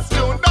true, that's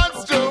true,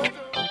 that's true.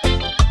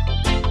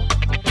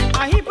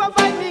 And he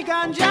provide me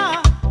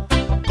ganja.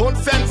 Good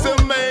sense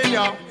of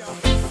mania.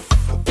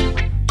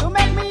 To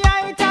make me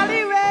a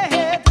Italy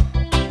red.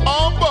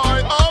 Oh boy,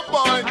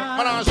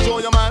 and I'll show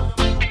you, man.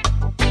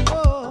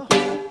 Oh,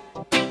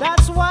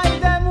 that's why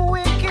them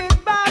wicked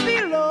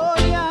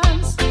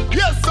Babylonians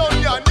Yes,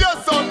 onion,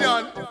 yes,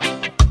 onion.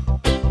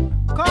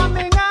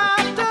 coming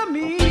after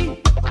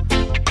me.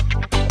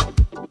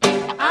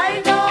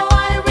 I know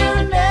I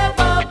will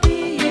never be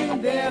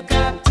in their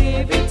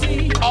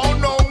captivity. Oh,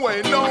 no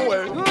way, no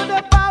way. Through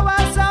the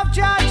powers of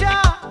Jaja,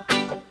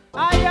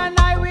 I and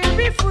I will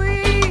be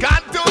free.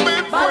 Got to be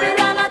free.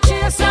 Babylon a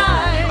chase I.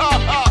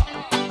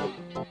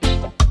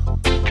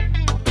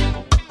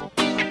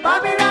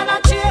 Babylon a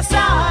chase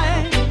I.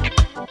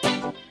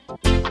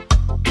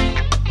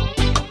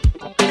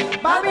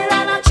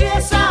 Babylon a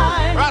chase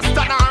I.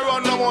 Rasta now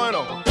run no more,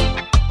 no.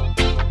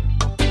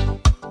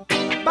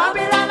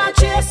 Babylon a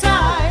chase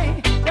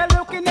I. They're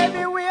looking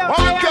everywhere. What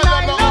me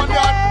tell you, no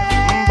onion?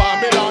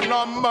 Babylon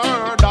a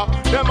murder.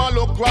 Them a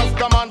look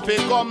Rasta man fi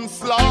come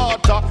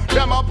slaughter.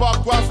 Them a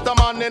pack Rasta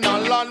man in a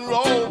Land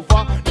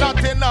Rover.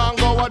 Nothing and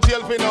go a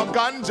jail fi no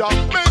ganja.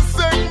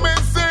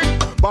 Missing.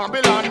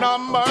 Babylon a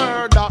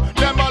murder.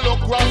 Them a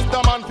look Rasta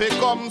man fi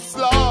come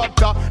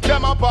slaughter.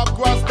 Them a pack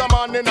Rasta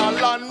man in a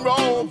Land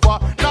Rover.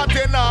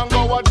 Nothing and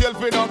go a jail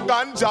fi no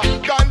ganja.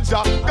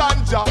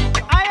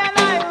 I and I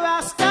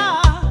Rasta.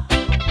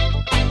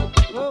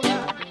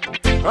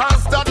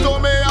 Rasta to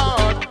me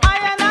on. I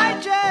and I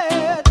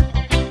Jet.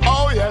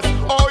 Oh yes.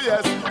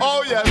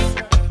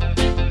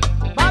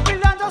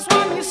 Babylon just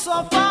want me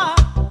suffer.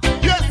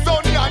 Yes,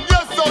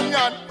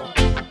 onion.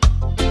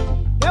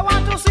 They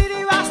want to see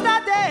the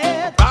Rasta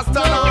dead.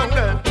 Rasta on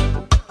there.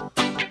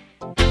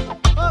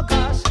 Oh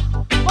gosh,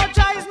 but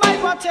Jah is my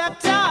protector.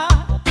 protector.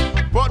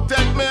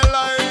 Protect me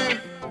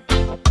life.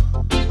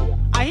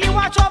 And he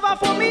watch over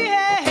for me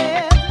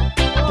head.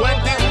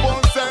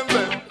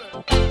 24/7.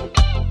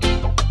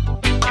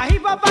 And he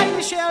provide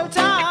the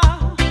shelter.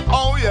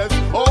 Oh yes,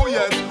 oh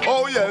yes,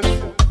 oh yes.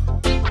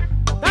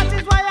 That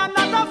is why I'm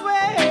not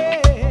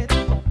afraid.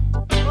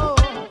 Oh.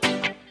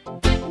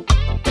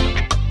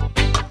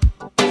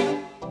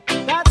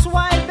 That's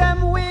why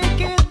them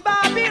wicked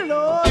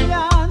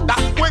Babylonians,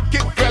 That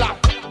wicked fella.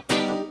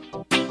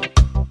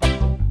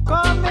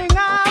 coming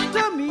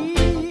after me.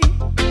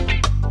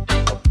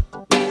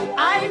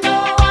 I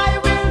know I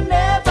will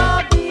never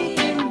be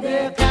in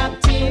their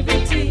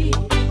captivity.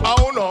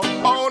 Oh no,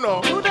 oh no.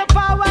 Through the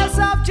powers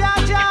of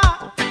Jaja,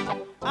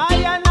 I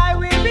and I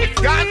will be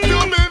free. Got to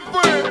be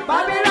free.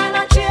 Babylon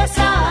and chase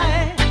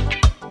I.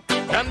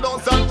 Them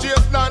don't sound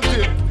chase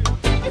nothing.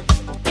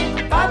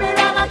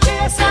 Babylon and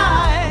chase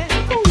I.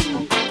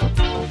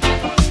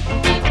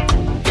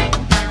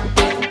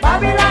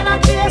 Babylon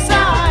and chase I.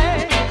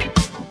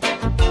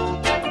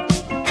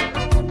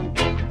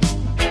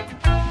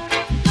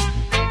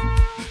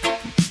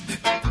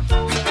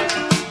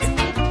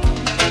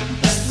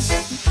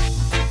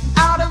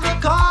 Out of the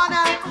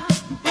corner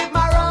with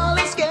my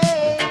roller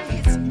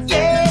skates,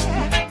 yeah.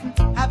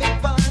 Having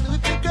fun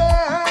with the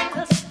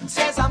girls,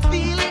 says I'm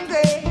feeling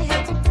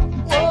great.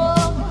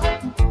 Whoa,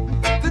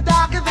 the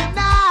dark of the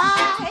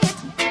night,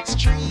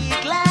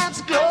 street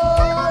lamps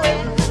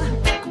glowing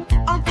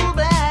on full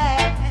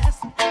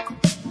blast.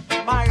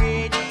 My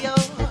radio,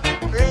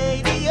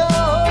 radio.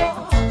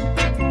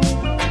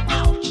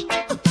 Ouch.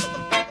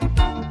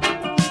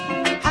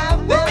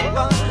 Having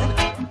fun.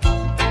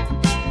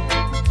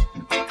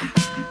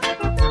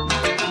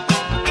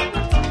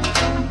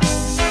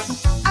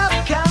 Up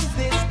comes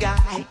this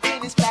guy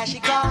in his flashy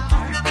car.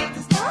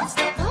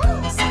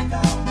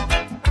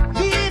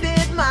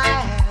 Needed my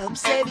help,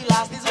 said he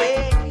lost his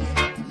way.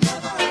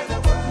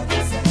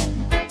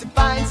 To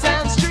find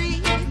some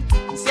street,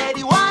 said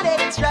he wanted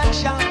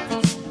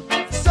instructions.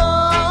 So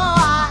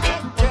I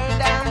turned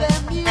down the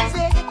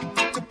music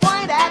to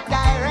point out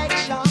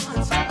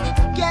directions.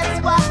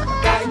 Guess what?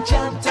 I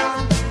jumped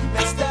on,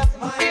 messed up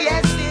my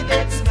yes, he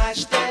did,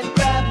 smashed and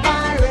grabbed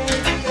my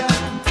radio.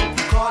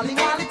 Calling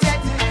all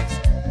detectives,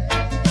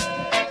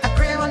 a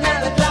criminal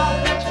at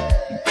large,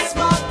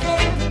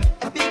 smoking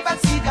a big fat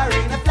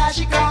cigarette in a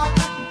flashy car,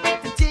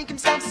 and think him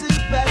some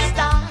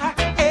superstar.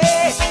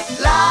 Hey,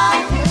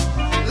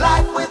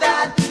 life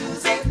without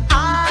music,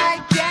 I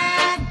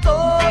can't go.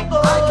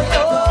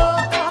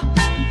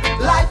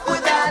 Life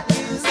without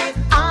music,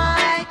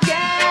 I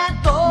can't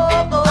go.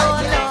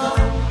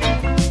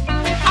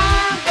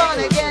 I'm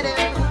gonna get it.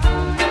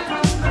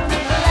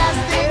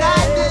 Last thing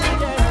I did.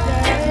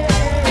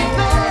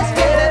 Let's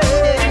get it.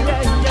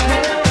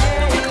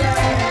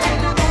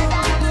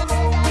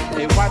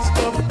 Hey, watch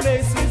the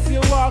places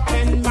you walk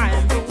and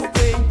mind the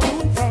way you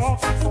talk.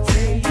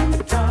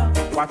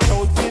 Watch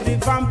out for the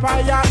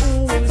vampire who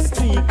will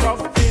sneak up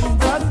in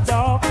the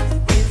dark.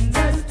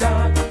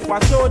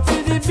 Watch out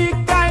for the big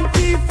time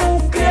thief who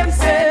claim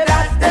say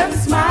that them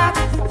smart.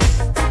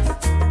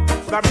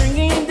 They're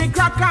bringing the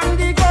crack and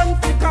the gun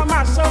to come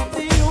mash up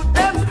the youth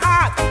them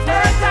heart.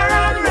 Later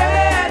and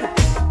red,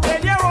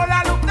 when you all a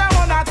look them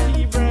on a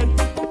tea bread.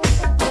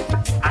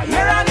 I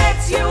hear an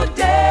ex you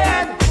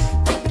dead.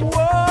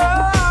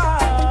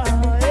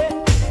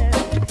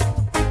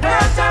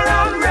 Later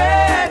and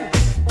red,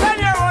 when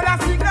you all a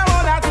sick them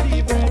on a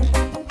tea bread.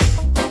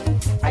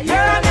 I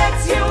hear an ex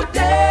you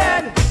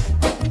dead.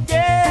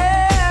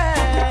 Yeah.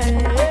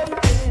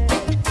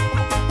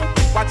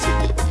 Watch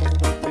it.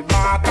 The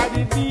mark of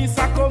the beast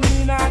are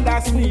coming and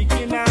are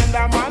sneaking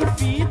under man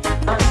feet.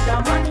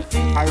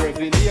 A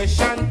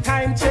revelation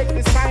time, check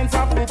the signs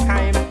of the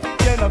time.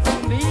 You know to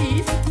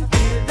leave.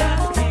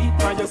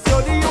 Now you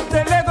saw the youth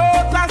they leg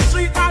out the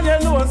street and you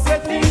know say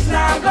things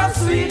now go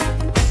sweet.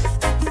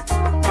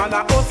 Man a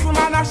hustle,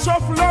 man a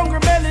shuffle, hungry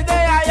belly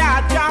they a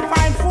yard can't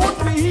find food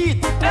to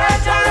eat.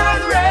 Later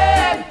and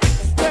red,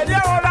 when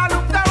you all a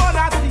look down on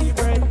a tea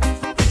bread.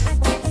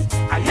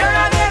 I hear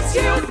an ex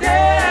you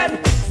dead.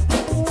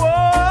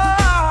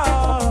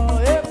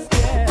 Whoa, yeah.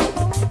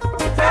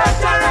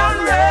 Later and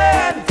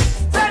red,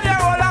 when you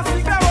all a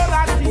stick down on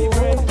a tea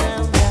bread.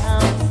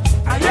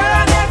 I hear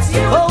an ex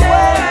you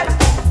dead.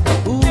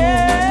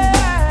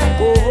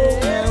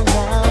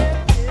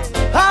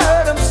 I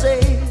heard him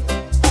say,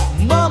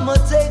 Mama,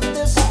 take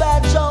this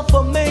badge off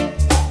of me.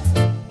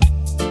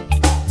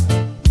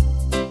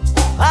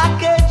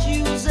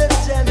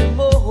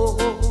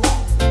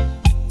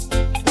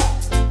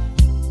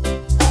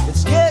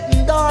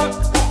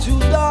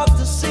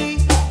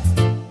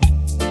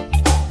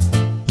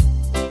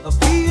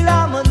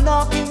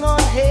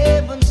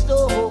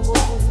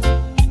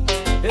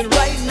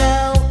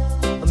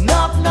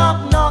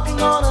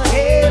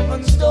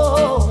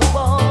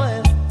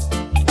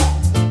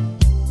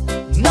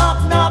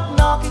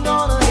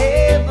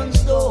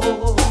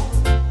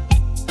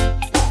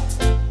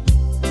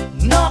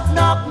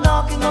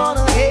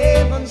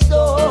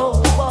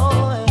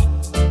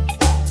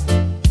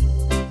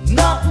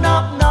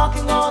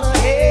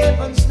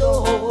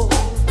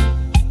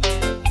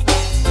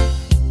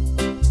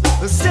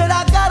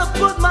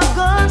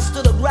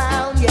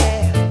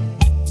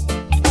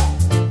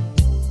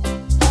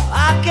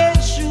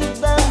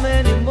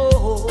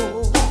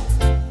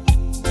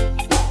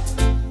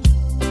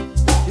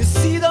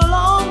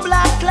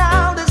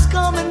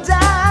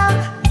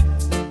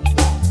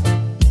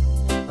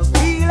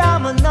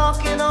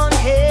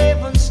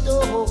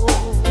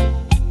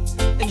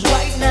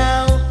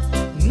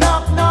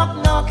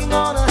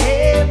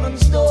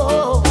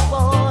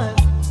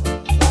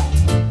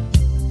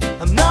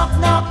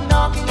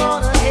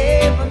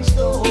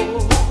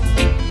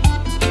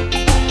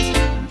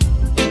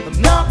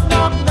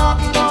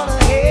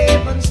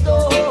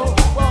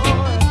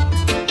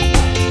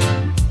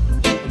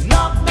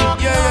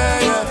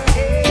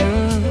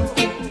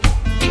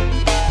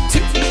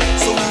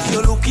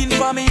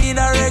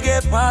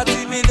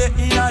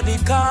 me there in the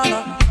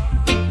corner.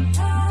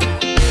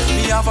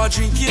 Me have a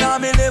drink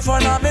in me left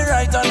and on me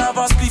right, and have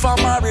a spliff of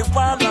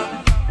marijuana.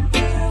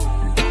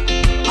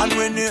 And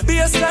when the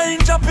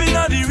bassline drop in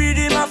the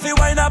rhythm, I feel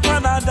wind up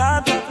and a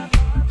dance.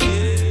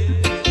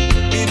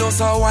 Me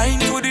just a wine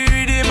to the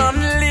rhythm,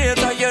 and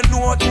later you know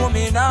what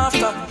coming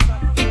after.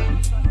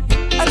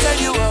 I tell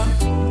you what,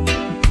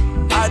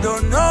 I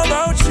don't know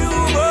about you,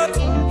 but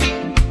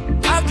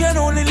I can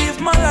only live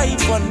my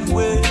life one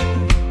way.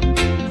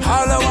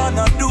 All I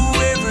wanna do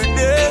every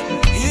day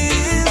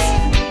is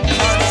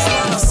I just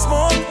wanna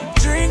smoke,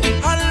 drink,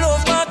 and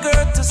love my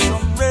girl to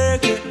some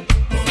reggae.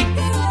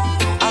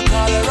 I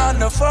call her on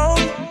the phone,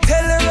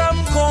 tell her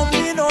I'm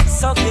coming up,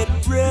 so get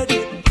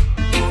ready.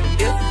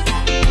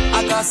 Yeah.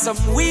 I got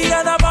some weed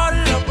and a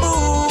bottle of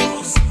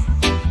booze.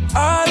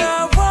 All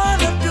I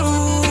wanna do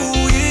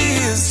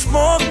is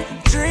smoke,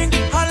 drink,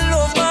 and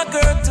love my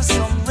girl to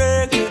some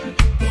reggae.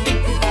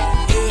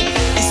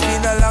 Yeah. It's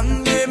been a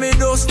long day, me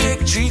just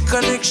take 3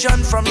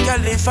 connection from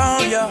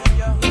California.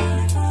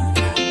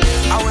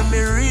 And when me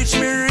reach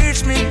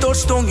me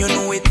touchdown, you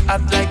know it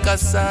hot like a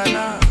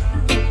sauna.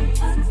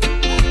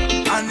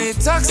 And the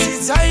taxi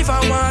driver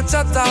want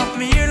to talk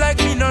me here like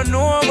me no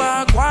know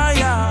about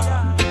choir.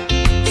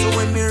 So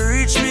when me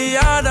reach me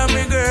yard and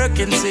me girl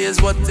can say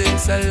is what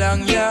takes so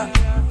long, yeah.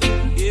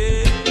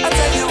 Yeah, I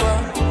tell you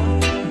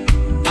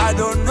what, I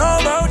don't know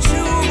about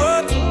you,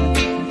 but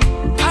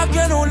I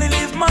can only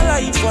live my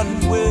life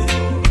one way.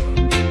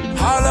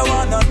 All I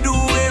wanna do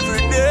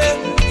every day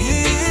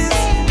is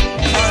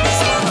I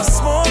just wanna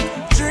smoke,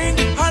 drink,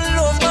 and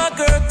love my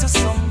girl to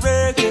some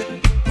reggae.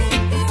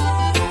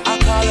 I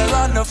call her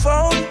on the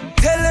phone,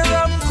 tell her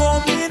I'm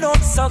coming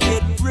up, so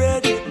get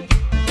ready.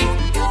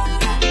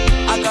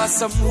 I got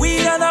some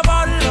weed and a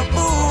bottle of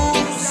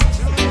booze.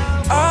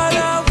 All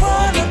I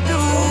wanna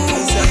do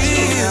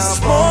is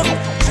smoke,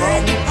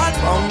 drink, and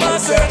love my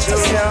girl to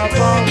some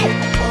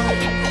reggae.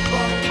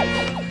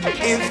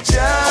 If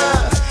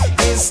Jah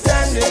is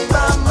standing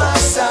by my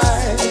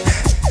side,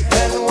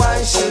 then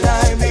why should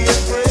I be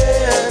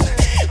afraid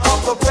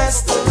of a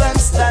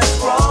pestilence that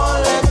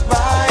crawleth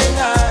by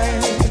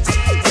night?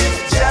 If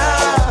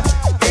Jah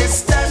is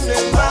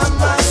standing by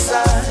my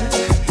side,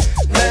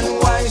 then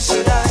why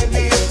should I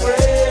be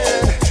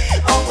afraid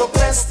of a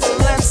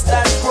pestilence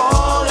that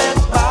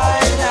crawleth by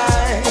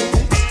night?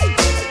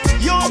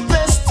 Your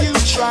best you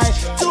try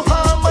to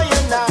harm I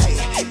and I,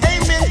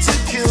 aiming to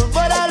kill,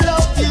 but I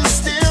love you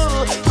still,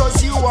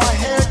 'cause you are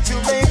here to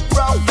make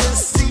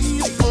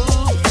prophecy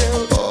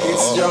fulfilled.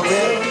 It's your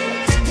will,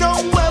 no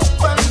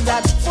weapon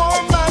that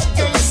form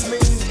against me,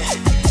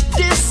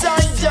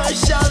 desire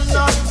shall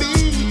not be.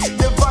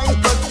 Divine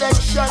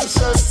protection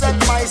shall set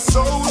my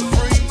soul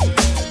free.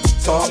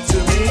 Talk to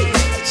me.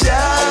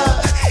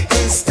 Jah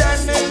is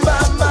standing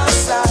by my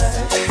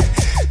side,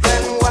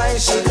 then why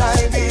should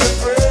I be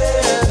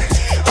afraid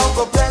of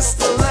a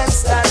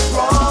pestilence that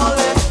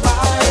crawleth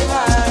by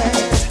night?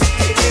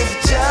 If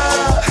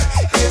Jah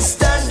is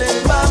standing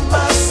by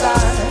my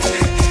side,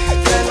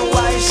 then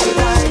why should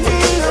I be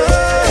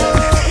afraid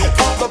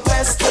of a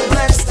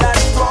pestilence that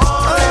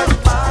crawleth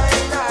by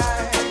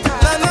night?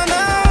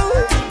 No.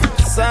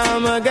 So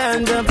I'm a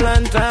ganja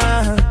planter.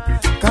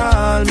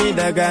 Call me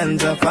the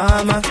ganja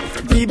farmer.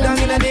 Deep down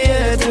in the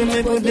earth when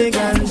me put the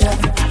ganja.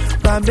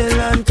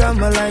 Babylon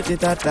come and light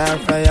it at our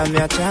fire, me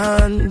a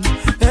chant.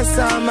 Yes,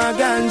 I'm a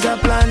ganja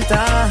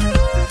planter.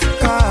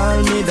 Call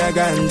me the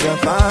ganja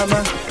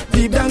farmer.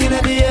 Deep down in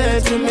the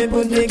earth when me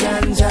put the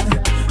ganja.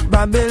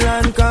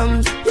 Babylon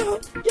come.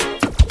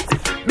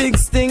 Big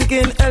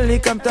stinking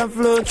helicopter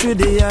flow through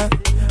the air.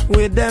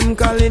 With them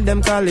call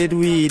it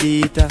weed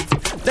eater.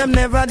 Them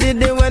never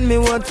did it when me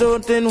was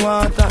out in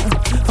water,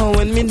 or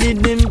when me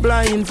did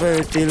implying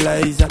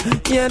fertilizer.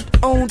 Yet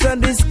out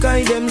of the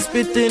sky them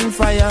spitting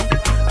fire,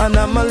 and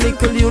I'm a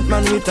little youth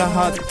man with a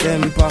hot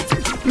temper.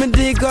 Me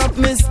dig up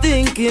me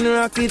stinking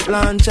rocket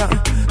launcher,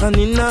 and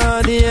in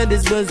the air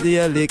this was the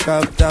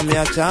helicopter me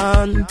a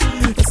chant.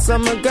 Yes,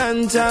 I'm a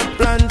ganja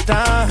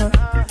planter.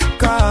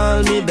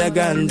 Call me the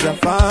ganja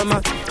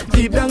farmer.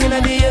 Deep down in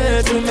the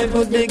earth we me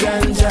put the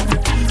ganja.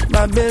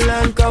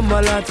 Babylon come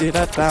a lot with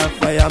a top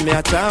fire me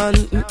a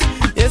chant.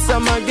 Yes,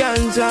 I'm a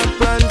ganja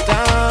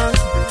planter.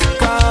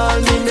 Call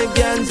me the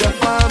ganja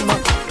farmer.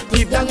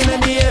 Deep down in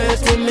the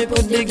earth we me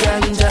put the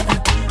ganja.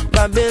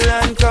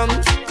 Babylon come.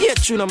 Yeah,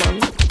 true no man.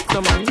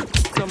 No man.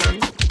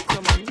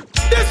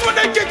 This one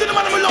they get to the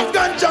man who love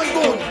ganja and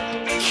gun.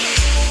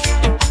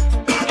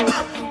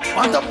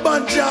 Want a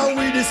bunch of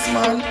with this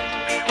man.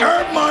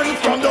 Herb man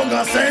from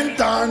Donga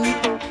Sentan.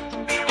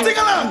 Sing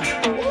along.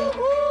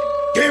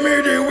 Give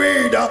me the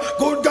weed,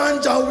 good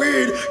ganja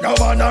weed. Now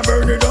wanna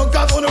burn it down,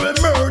 'cause one will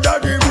murder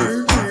the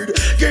weed.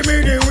 Give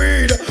me the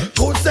weed,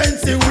 good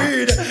sensey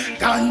weed.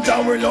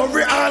 Ganja we love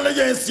it all,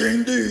 yes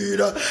indeed.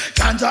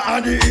 Ganja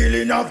and the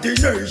healing of the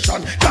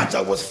nation.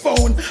 Ganja was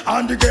found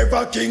on the grave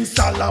of King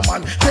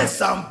Solomon.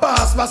 Yes, and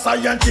pass by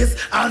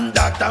scientists and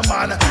Dr.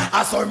 Man.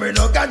 I saw me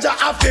no ganja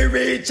after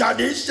reach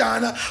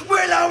tradition.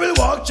 Well, I will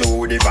walk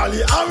through the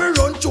valley, I will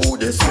run through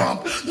the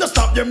swamp. No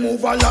stop you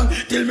move along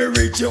till me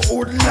reach your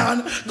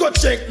woodland. Go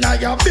check now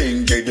your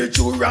bingy, the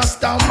true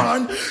Rasta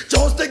man.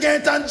 Just to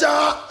get a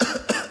jar.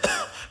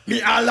 Me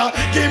Allah,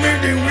 give me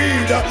the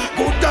weed.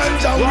 Good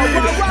ganja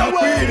weed, no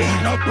weed,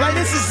 no weed. Right,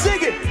 this is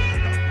Ziggy.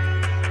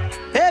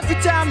 Every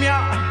time ya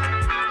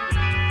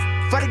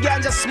for the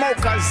ganja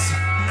smokers,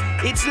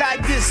 it's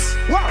like this.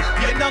 Wow,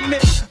 you know me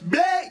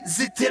blaze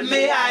it till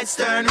me eyes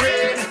turn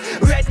red.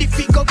 Ready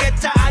fi go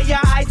get a higher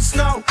heights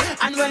now.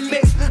 And when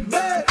me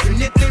burn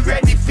it, me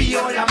ready fi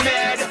all I'm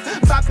mad.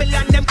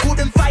 Babylon them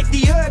couldn't fight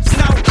the herbs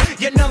now.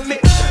 You know me.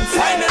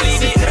 Finally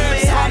the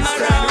herbs come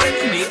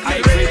around. Me I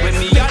agree with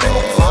me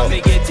alone. Me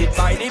get it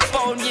by the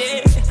phone,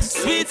 yeah.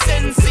 Sweet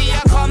sensei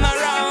I come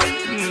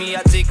around. Me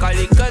I take a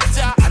little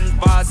jar and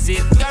pass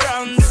it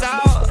around. So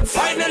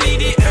finally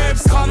the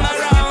herbs come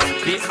around.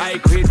 The high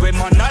grade when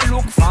man I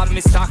look for, me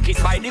stock it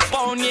by the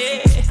pound,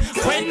 yeah.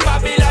 When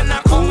Babylon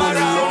I come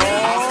around,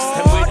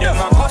 ask them where them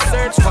I go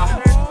search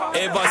for.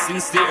 Ever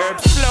since the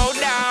herbs slow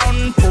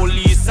down,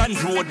 police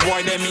and road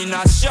boy them in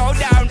a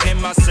showdown.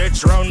 Them a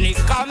search round the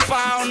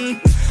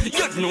compound.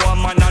 You know a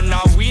man and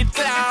a weed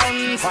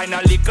clown. Find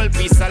a little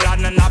piece of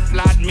land and a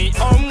plant me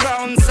home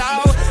ground. So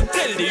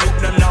tell the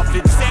youth them not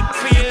fit take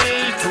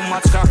pill. Too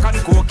much crack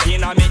and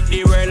cocaine I make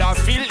the world I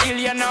feel ill,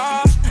 you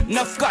know.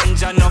 Enough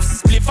ganja, enough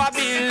spliff a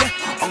bill.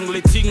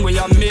 Only thing where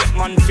you make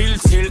man feel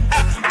chill.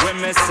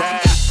 When me say,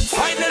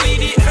 finally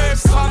the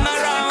herbs come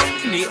around.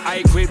 The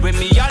high grade when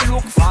me a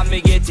look for,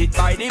 me get it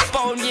by the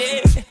pound,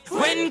 yeah.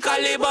 When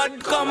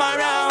Calibut come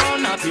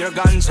around, a pure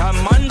ganja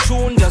man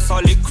tune, just a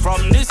lick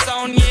from the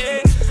sound,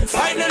 yeah.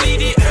 Finally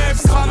the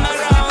herbs come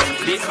around.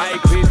 The high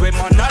grade when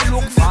man a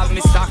look for,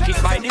 me stock it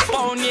by the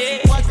pound,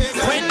 yeah.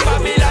 When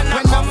Babylon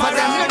a come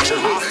around,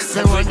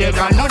 say what they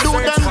gonna do,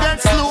 them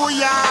get slow,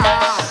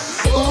 yeah.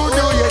 Who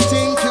do you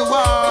think you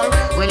are?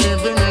 We're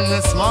living in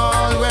a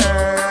small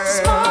world.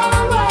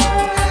 Small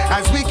world.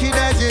 As wicked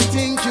as you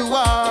think you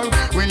are,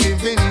 we're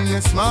living in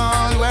a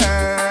small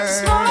world.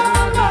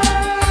 Small world.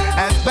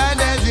 As bad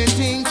as you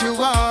think you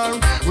are,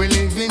 we're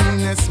living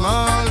in a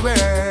small world.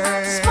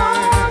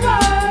 Small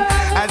world.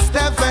 As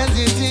tough as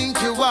you think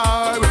you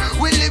are,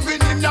 we're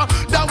living in a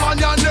that one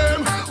your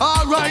name.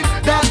 Alright,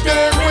 that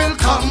day will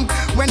come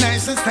when I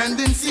shall stand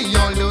and see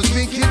all those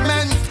wicked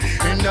men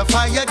in the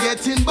fire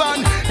getting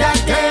burned.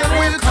 That day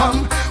will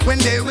come when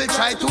they will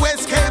try to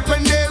escape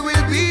and there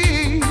will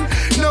be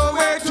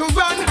nowhere to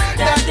run.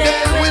 That day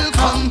will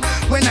come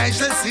when I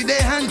shall see they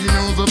handing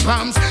over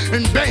bombs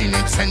and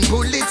bayonets and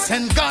bullets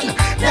and guns.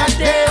 That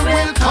day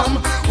will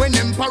come when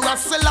Emperor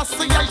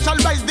Selassie I shall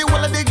rise the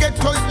whole of the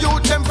ghetto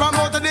youth them from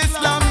out of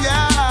Islam,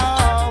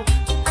 yeah.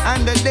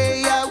 And the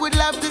day I would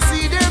love to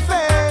see their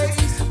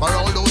face for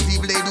all those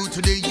evil they do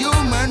to the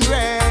human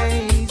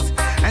race.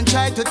 And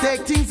try to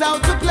take things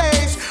out of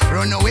place,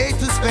 run away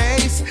to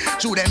space,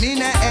 shoot them in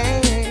the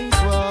ace.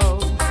 Whoa.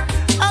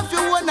 If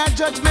you want a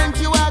judgment,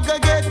 you are gonna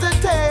get a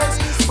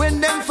taste. When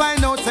them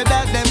find out so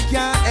that them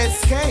can't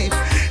escape,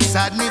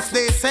 sadness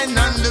they send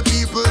on the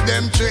people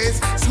them trace.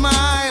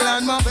 Smile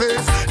on my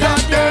face. That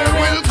day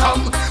will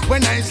come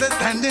when I shall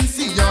stand and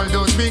see all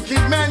those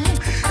wicked men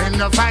in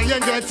the fire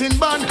getting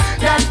burned.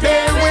 That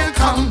day will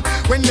come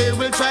when they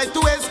will try to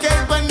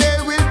escape and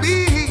there will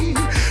be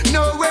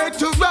nowhere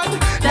to run.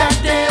 That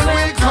day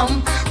will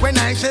come when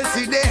I shall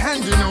see they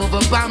handing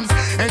over bombs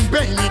and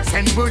bayonets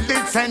and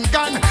bullets and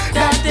guns.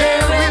 That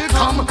day will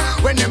come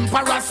when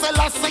Emperor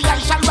Selassie I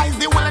shall rise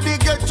the whole of the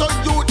ghetto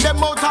youth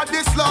them out of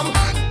the slum.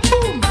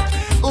 Boom!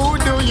 Who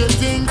do you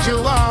think you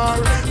are?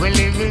 We're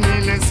living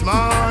in a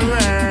small world.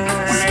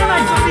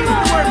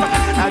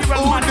 And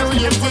who do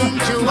you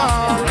think you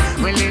are?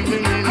 We're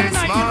living in a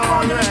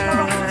small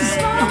world.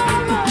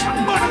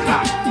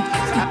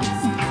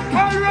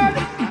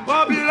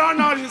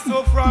 Babylon is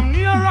so from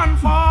near and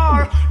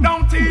far.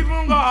 Don't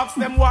even go ask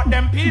them what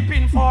them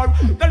peeping for.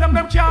 Tell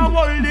them can't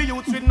hold the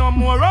youths with no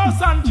more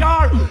house and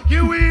jar.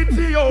 You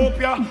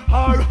Ethiopia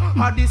or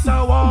Addis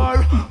a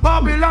war.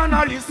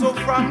 Babylon is so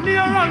from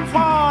near and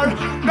far.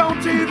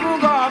 Don't even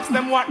go ask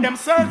them what them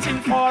searching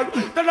for.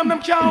 Tell them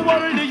can't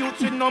hold the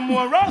youths with no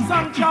more house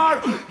and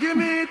jar. Give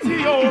me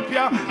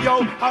Ethiopia,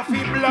 yo, a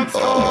few black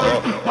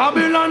star.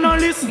 Babylon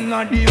listen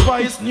a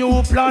device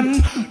new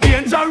plan.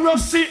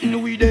 Dangerous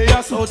sitting with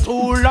there so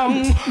too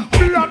long.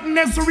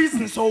 Blackness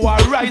reason so I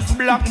rise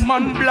black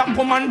man, black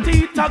woman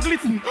teeth a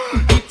glisten.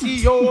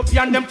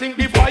 Ethiopian them think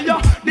the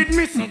fire did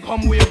missing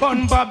come we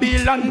burn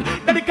Babylon.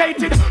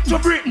 Dedicated to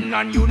Britain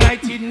and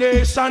United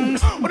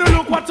Nations. Wanna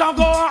look what I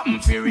go happen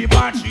for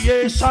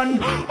repatriation.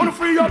 Wanna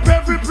free up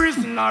every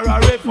prisoner a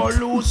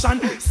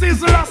revolution.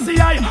 Sizzle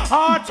CI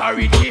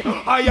authority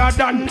higher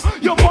than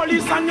your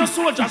police and your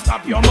soldiers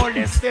stop your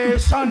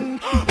molestation.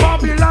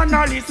 Babylon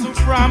a listen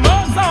from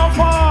us so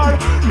far.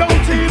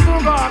 Don't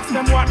even ask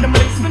them what them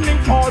listening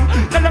for.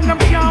 Tell them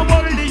can't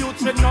hold the youth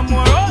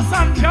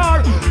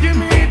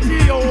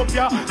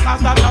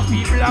cause that a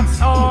people of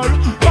soul.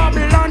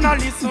 Babylon a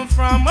listen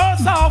from us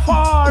so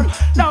far.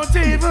 Don't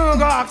even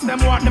go ask them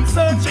what them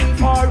searching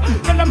for.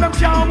 Tell them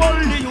can't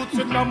hold the youth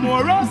with no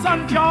more us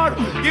and cure.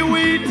 Give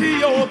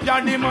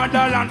Ethiopia the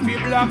motherland for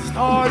black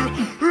star.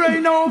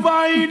 Rain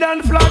over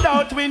Eden, flood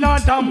out we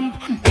not dump.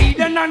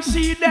 Eden and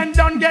she then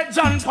don't get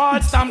John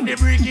Paul stamp the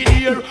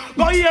brigadier.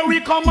 But here we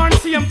come and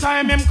same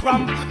time him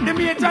cramp. The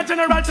major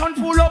general turn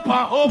full up and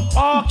up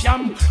our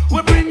camp.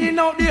 We bringing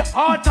out the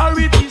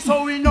authority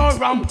so we no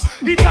ramp.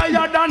 It's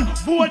higher than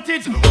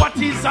voltage, what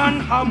is on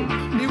ham.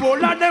 The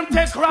whole of them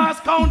take cross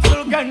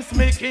council against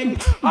making.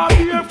 A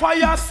beer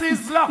fire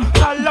sizzler,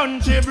 the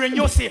lunch bring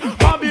you see.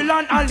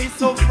 Babylon and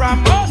listen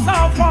from us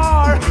so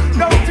far.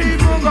 Don't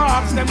even go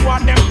ask them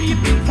what them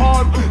people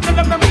for. Tell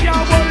them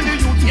can't hold the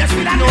youth. Yes,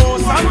 we know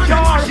some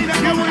cure.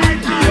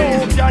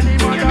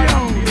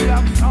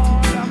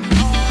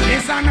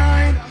 It's a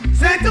 9.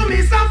 Say to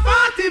me some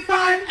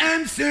 45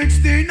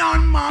 M16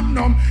 on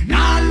Magnum.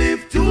 Now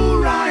live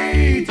to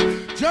right.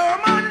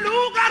 German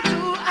Luger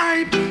to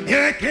hype.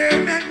 AK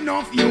make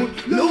enough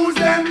youth lose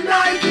them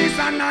life. It's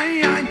a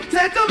 9.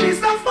 Say to me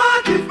some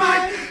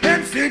 45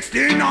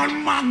 M16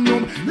 on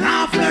Magnum.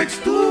 Now flex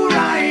to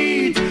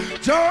right.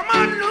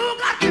 German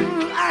Luger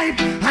to hype.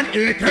 And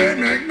AK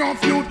make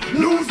enough youth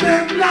lose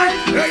them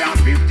life. They are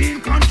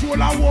 15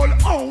 control a whole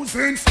house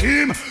in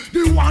steam.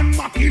 The one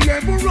Mach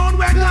 11 run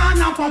where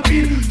Ghana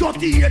popping.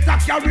 38 a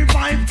carry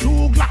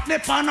 5-2 Glock they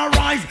pan a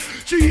rise.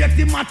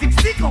 380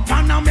 stick up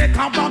and a make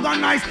a bag of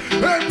nice.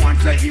 And one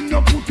say him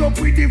no put up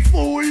with the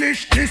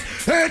foolishness.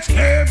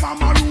 HK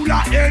Mama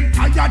ruler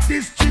entire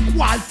district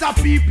Walter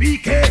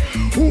PPK.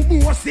 Who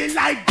bossy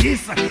like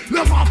this?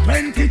 Love a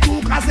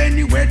 22 cause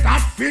anyway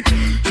that fit.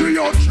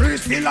 303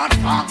 still a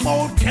talk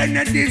about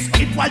Kennedy's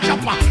kid while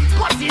chopper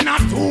cut in a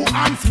 2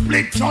 and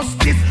split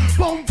justice.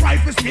 Bomb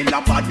rifle still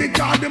a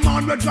bodyguard, the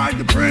man will drive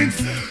the prince.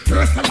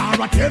 First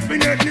Alara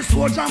definitely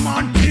soldier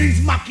man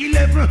things. Mach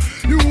 11,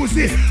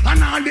 Uzi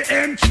and all the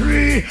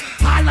M3.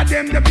 All of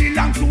them they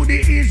belong to the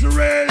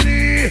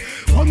Israeli.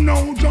 Come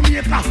now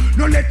Jamaica,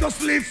 no let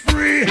us live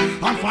free.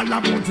 And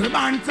follow go to the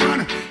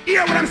Banton.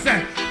 Hear what I'm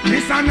saying?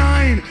 Miss a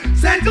 9,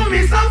 send to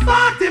me some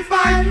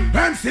 45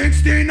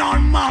 M16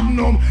 on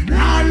Magnum.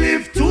 Now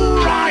live to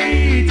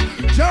right.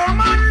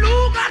 German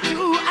Luger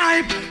to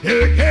hype.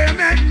 AK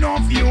make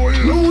enough you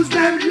lose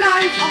them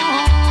life.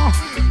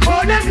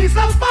 Oh, them is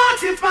a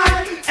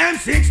 45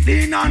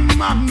 M16 on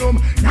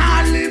Magnum.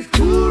 Now live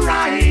to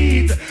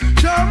right.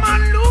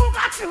 German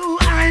Luger to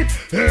hype.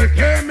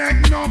 AK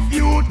make enough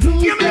you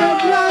give me the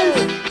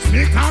life.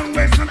 Smith and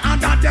Wesson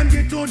and that them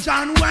get to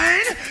John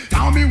Wayne.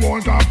 Tommy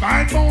was a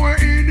bad boy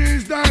in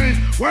his days.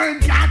 When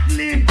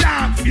Kathleen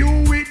died, few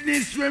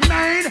witnesses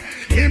remain.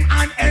 Him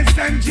and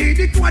SMG,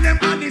 the two of them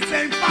had the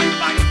same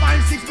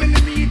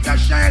 5.56mm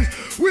shells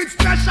with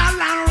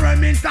special and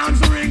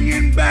Remingtons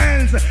ringing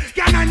bells.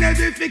 Can I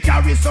never fi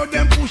carry so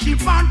them push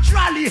it on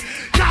trolley.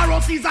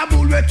 Carrots is a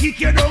bull we kick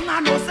you down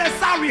and no say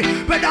sorry.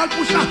 Pedal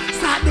pusher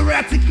start the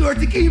red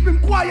security keep him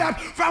quiet.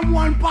 From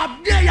one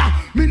pop there,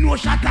 me no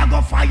shot I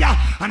go fire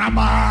and a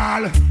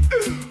ball.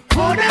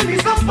 Oh, them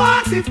is a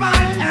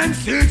 45 and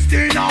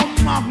 16 on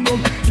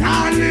Magnum.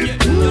 Now live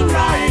to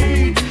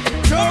right.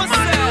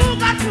 German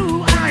Luger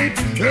to hype.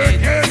 They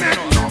can't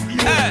make enough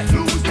you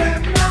lose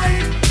them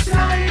life.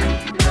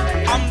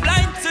 I'm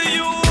blind to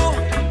you,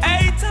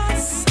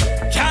 haters.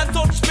 Can't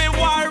touch me,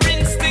 war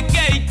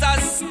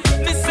instigators.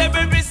 Me say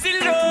baby still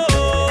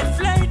love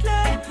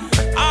lately.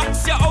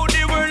 Ask you how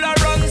the world a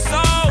run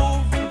so.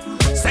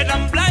 Said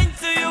I'm blind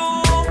to you,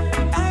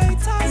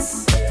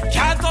 haters.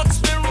 Can't touch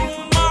me,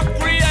 rumor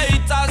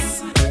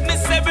creators. Me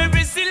say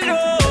baby still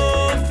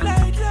love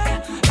lately.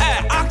 Hey,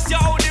 ask you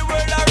how the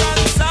world a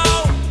run so.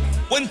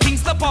 When things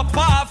stop pop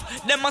off,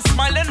 them a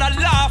smile and a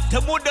laugh.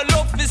 Them woulda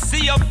love to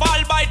see you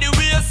fall by the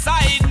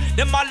wayside.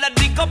 Them all a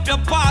dig up your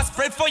past,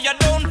 pray for you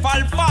don't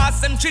fall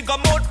fast. And trigger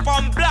mouth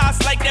from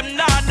blast like them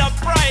nana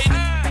pride.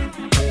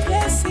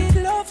 Blessed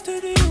love to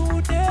the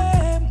youth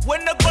them.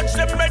 When the coach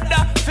them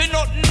better, feel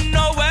nothing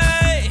no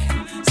way.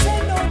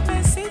 Send out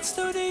message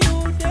to the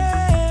youth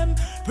them.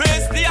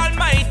 Praise the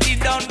Almighty,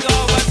 don't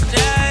go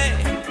astray.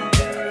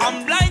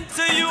 I'm blind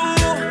to you,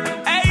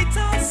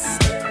 haters.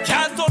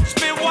 Can't touch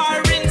me,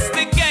 war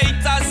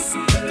instigators.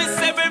 Me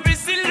say baby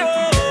still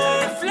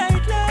love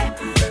lately.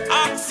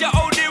 Ask you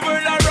how the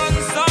world a run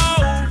so.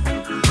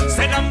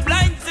 Said I'm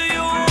blind to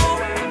you,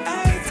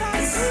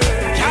 haters.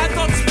 Can't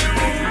touch me,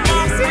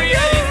 rumor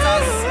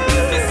creators.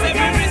 Me say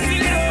baby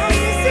still love.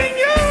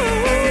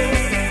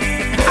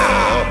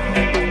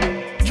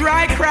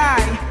 Dry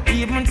cry,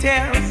 even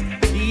tears,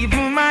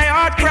 even my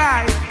heart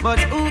cry. But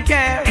who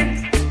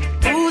cares?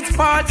 Whose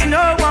fault's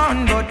no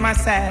one but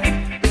myself.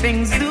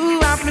 Things do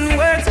happen,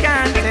 words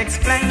can't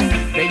explain.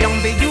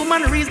 Beyond the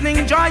human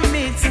reasoning, joy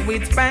meets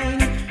with pain.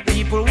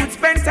 People would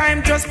spend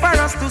time just for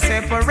us to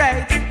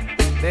separate.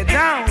 They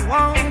don't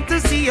want to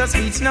see us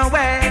reach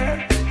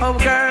nowhere. Oh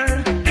girl,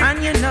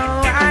 and you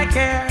know I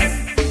care.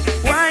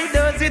 Why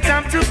does it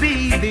have to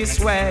be this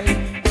way?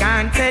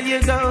 Can't tell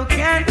you go,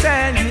 can't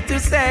tell you to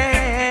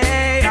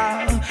stay.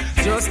 Oh,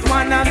 just Just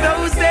one of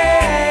those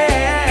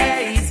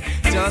days.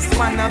 Just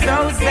one of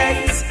those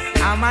days.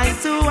 Am I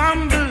too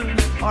humble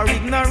or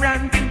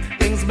ignorant?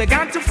 Things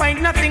began to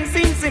find nothing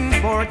seems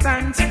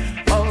important.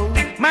 Oh,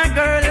 my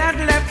girl had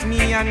left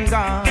me and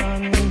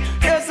gone.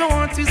 Doesn't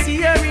want to see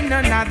her in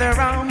another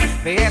room.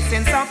 The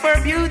essence of her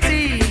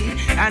beauty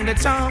and the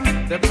charm,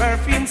 the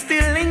perfume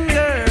still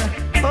linger.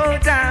 Oh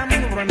damn,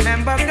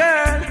 remember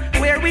girl,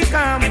 where we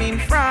coming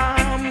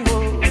from.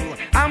 Oh,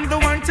 I'm the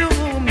one to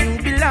whom you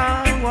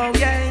belong. Oh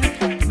yeah,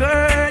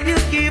 girl, you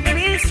keep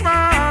me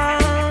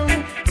strong.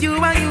 You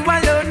and you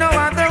alone, no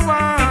other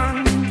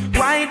one.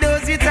 Why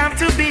does it have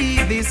to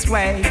be this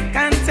way?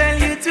 Can't tell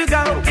you to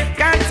go,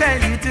 can't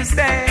tell you to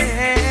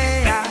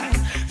stay.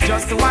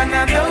 Just one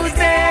of those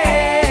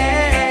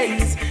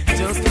days.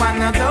 Just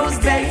one of those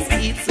days.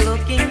 Keeps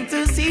looking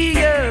to see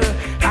you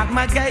at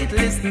my gate,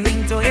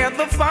 listening to hear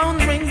the phone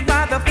rings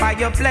by the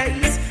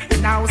fireplace.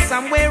 Now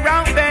somewhere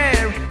out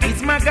there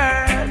is my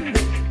girl.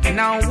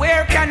 Now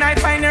where can I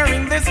find her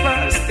in this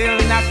world? Still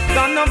not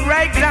gonna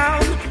break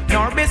down,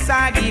 nor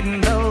beside,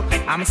 even though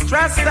I'm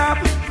stressed up,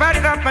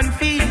 fed up and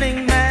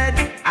feeling mad.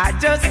 I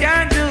just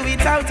can't do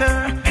without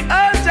her.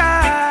 Oh,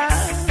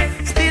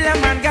 just still a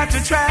man got to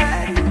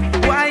try.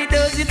 Why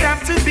does it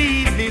have to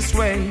be this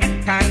way?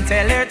 Can't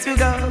tell her to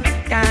go,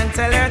 can't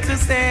tell her to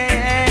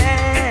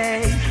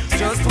stay.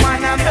 Just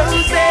one of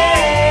those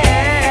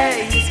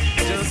days.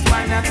 Just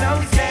one of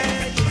those days.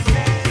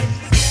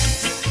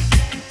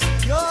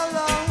 Your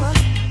love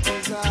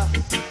is a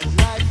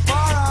light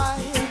for I.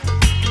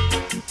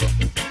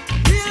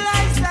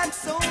 Realize that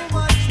so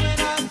much when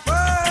I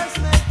first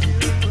met you.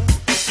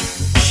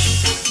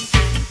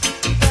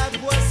 That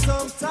was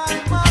some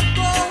time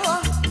ago.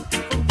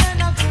 But when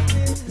I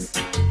couldn't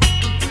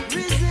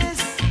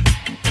resist,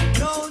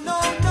 no,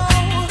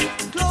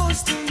 close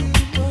to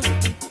you.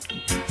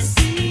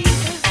 See,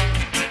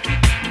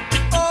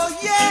 oh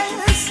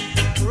yes,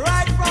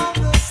 right from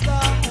the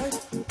start.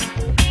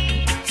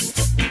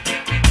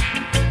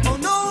 Oh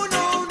no,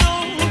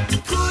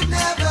 could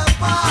never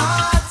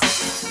part.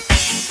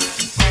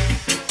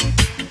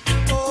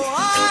 Oh, I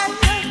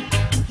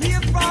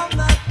hear from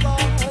that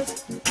thought.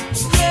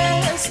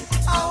 Yes,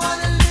 I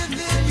wanna live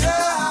in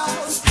your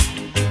house.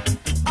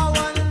 I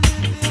wanna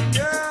live in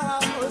your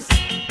house.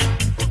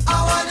 I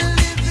wanna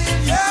live in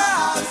your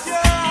house,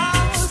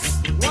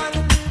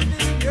 Wanna live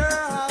in your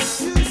house.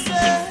 You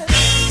said,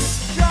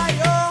 dry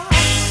your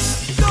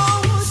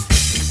nose,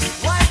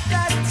 wipe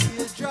that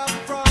teardrop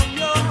from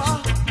your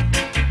heart.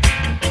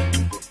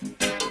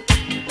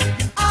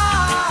 I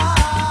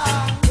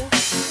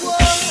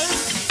was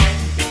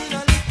in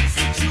a little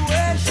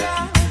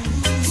situation.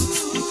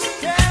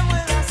 Came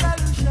with a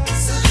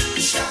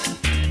solution.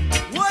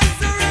 Was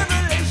the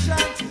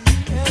revelation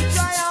and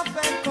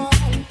triumphant call,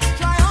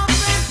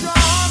 triumphant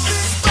drum.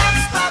 Spop,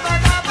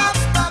 spabadabab,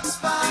 spop,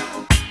 spab.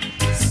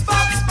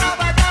 Spop,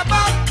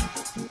 spabadabab.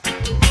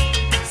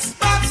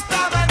 Spop,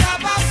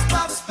 spabadabab,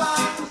 spop,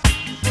 spab.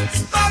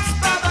 Spop,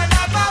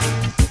 spabadabab.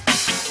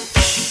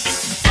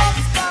 Spop,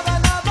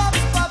 spabadabab,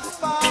 spop,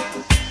 spab.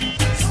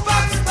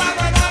 Spop,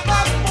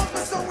 spabadabab.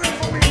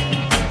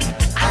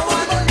 I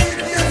wanna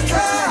live in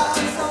your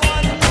house. I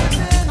wanna live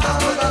in your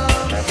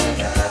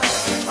house.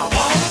 I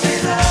wanna be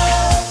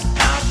loved,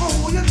 not for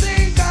who you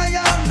think I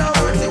am, not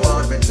what you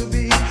want me to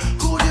be.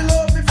 Could you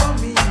love me for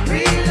me?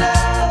 Real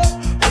love,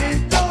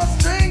 with those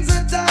strings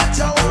attached.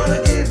 I wanna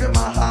give you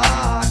my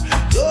heart,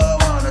 don't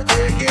wanna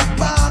take it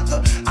back.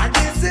 And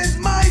this is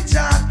my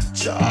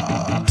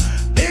job.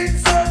 Been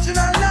searching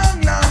a long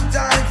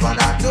time for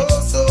that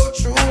oh so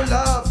true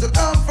love to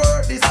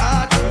comfort this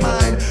heart of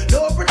mine.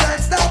 No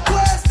pretense, stop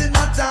wasting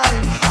my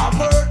time. A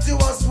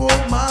virtuous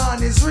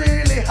woman is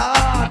really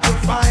hard to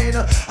find.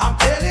 I'm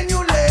telling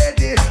you,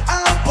 lady,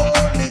 I'm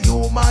only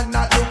human,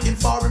 not looking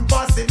for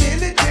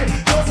impossibility.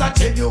 Just a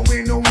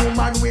genuine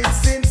woman with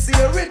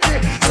sincerity.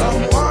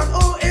 Someone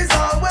who is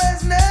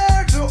always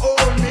near to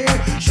hold me.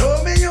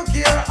 Show me you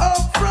care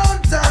up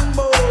front and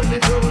boldly.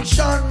 Don't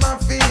shun my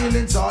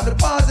feelings or the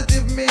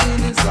positive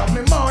meanings of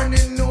me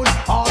morning, noon,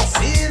 all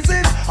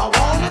seasons. I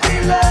wanna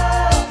be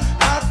loved,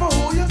 not for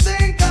who you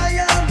think I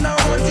am, not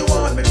what you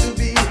want me to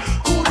be.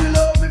 Could you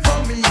love me for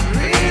me?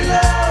 Real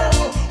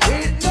love,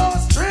 with no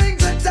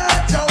strings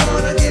attached. I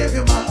wanna give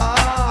you my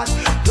heart.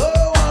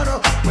 Don't wanna,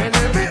 when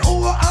every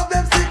who of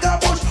them stick a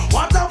bush.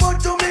 What about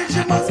to me?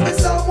 She must be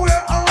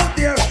somewhere out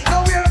there.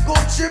 Now where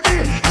could she be?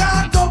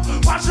 Caught up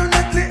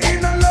passionately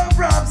in a love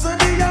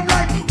rhapsody. I'm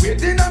like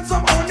waiting on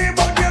some honey,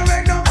 but there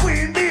ain't no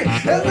queen bee.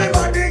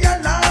 Everybody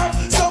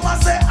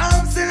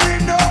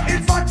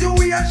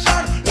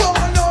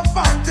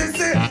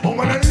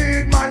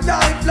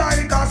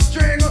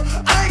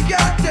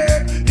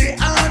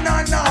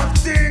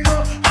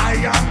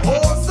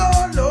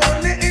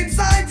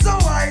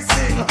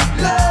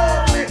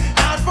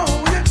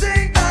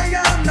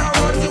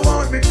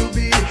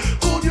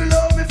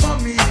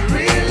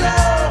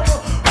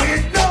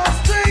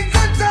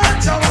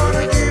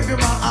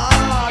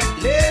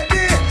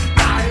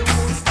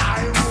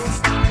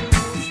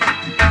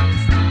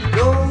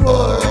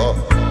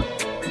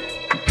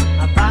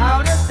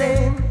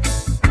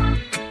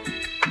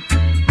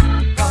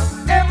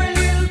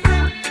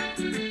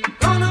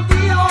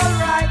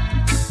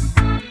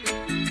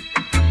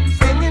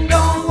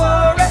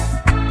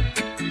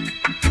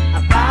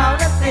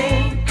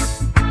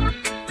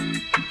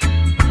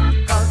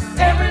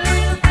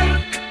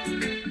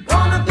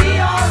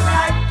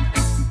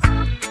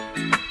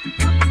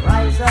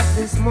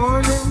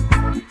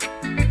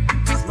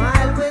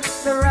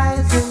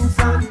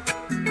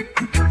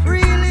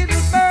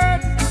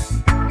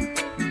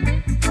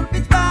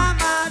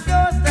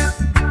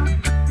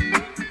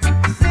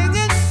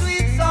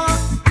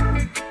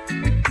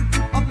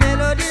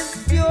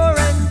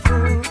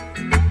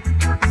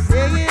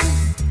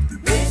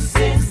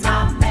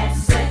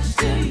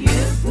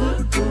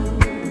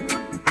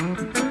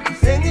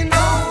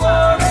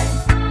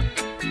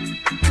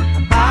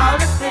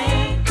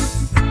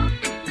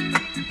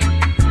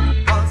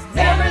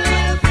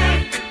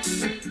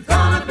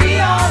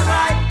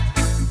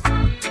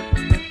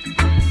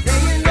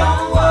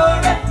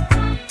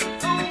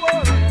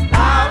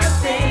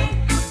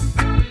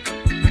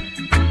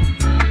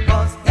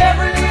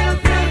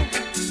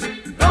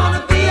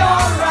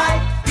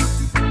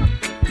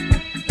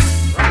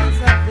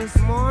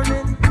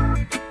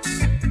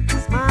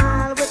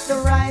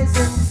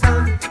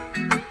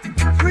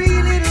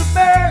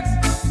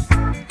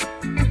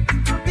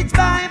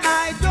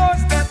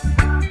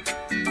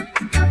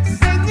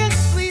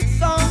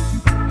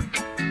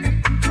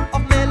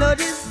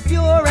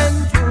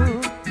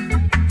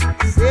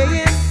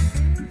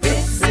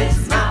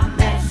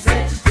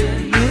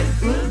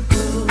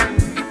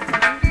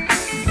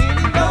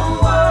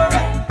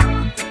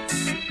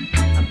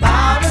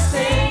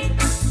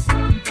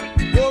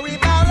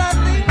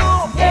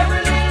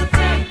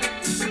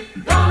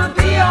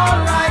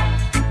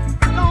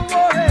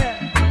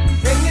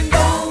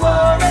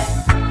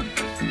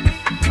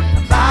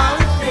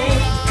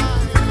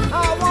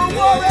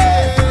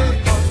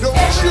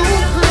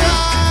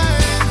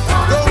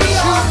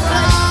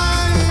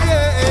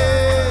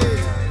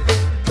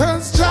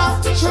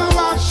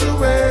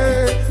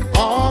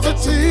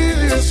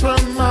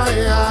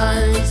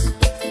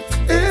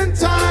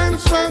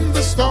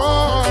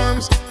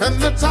and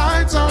the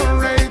tides are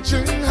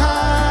raging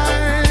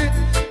high.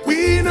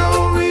 We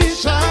know we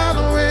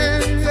shall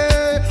win,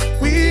 yeah.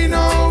 We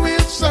know we'll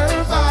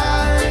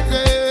survive,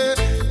 yeah.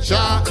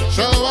 Jah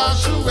shall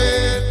wash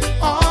away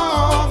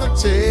all the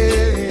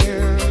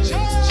tears.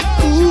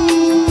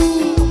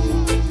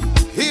 Ooh,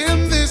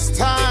 in this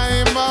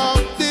time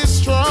of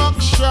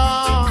destruction,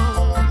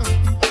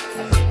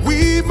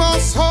 we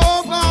must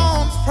hold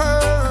on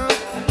firm.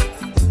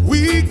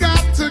 We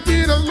got to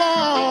get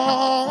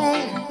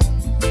along,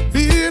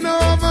 being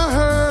over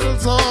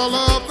hurdles, all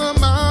of the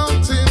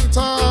mountain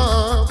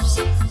tops.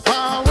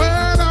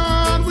 Forward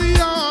on, we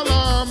all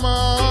are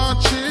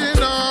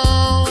marching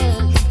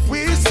on.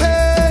 We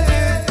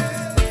say,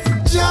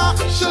 Jah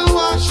shall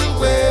wash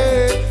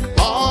away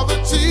all the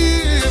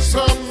tears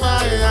from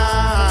my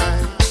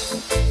eyes.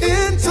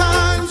 In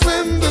times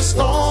when the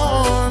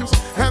storms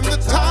and the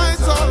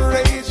tides are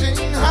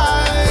raging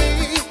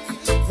high,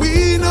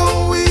 we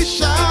know we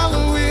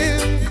shall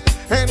win,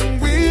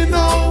 and we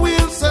know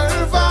we'll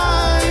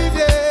survive,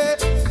 yeah.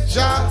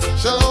 Jah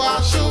shall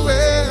wash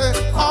away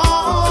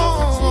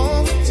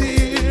all the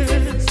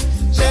tears,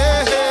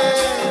 yeah.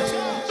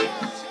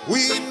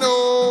 We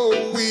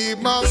know we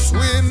must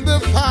win the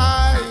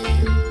fight.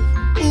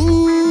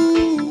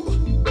 Ooh,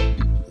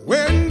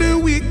 when the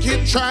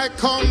wicked try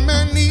come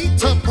and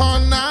eat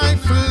upon our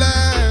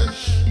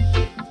flesh,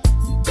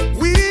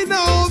 we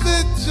know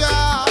that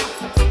Jah,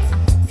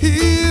 He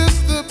is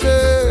the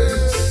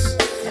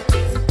best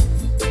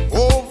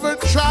over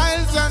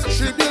trials and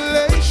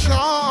tribulations,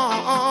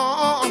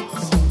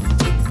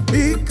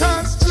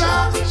 because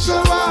Jah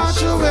shall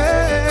wash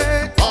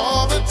away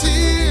all the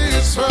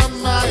tears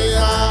from my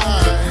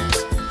eyes.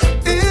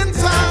 In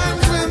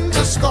times when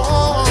the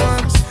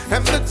storms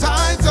and the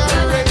tides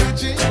are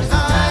raging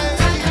high,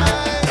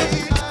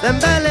 Them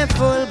belly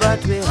full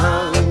but we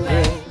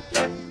hungry.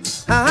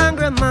 A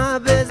hungry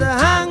mob is a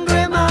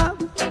hungry mob.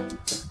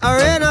 A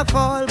rain a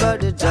fall but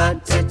the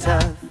dirty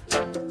tough.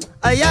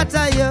 A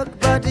yatta yuck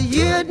but the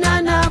youth not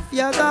enough.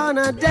 You're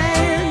gonna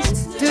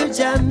dance to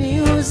Jah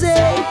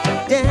music,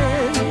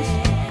 dance.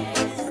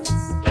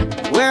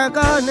 We're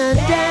gonna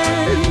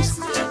dance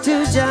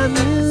to Jah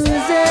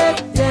music,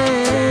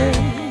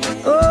 dance.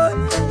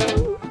 Oh,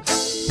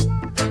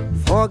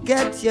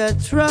 forget your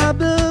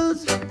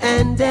troubles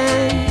and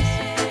dance.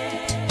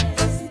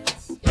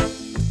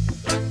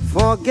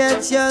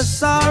 Forget your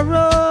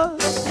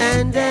sorrows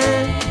and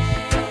dance.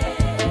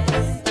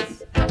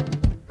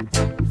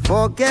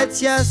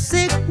 Forget your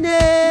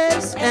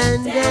sickness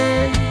and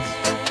dance.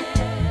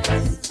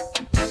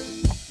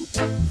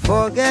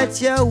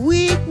 Forget your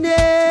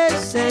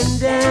weakness and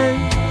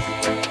dance.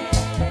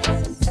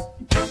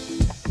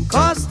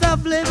 Cost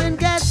of living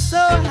gets so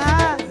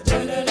high,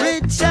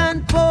 rich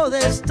and poor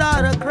they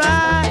start to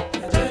cry.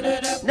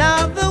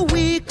 Now the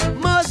weak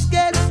must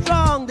get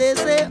strong. They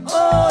say,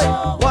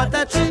 oh, what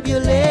a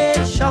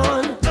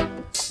tribulation.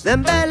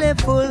 Them belly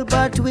full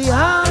but we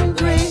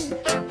hungry.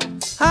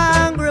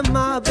 Hungry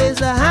mob is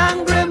a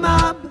hungry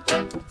mob.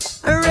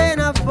 A rain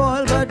a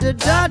fall but the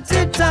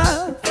dirty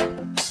tough.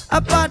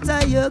 A pot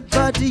of yuck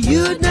but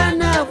you not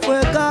enough.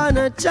 We're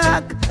gonna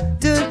chuck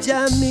to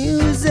Jah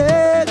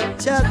music,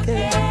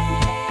 chucking.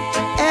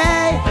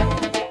 Hey,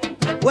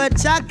 we're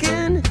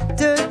chucking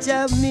to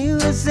Jah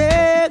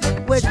music.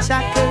 We're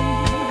chucking.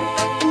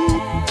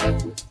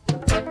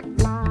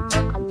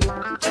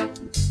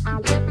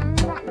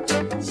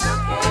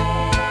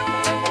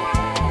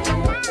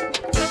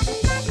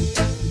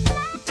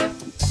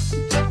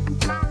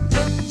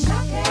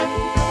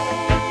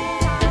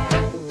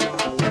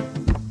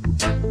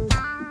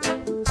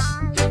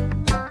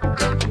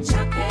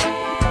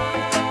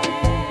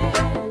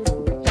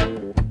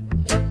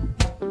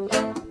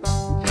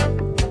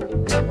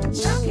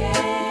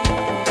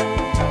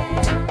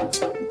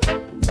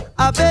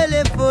 A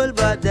belly full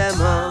but them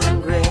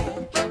hungry.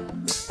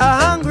 A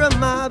hungry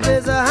mob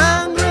is a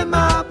hungry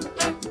mob.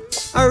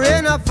 A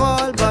rain a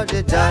fall but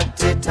the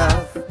dirty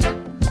tough.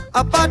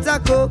 A pot a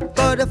cook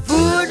but the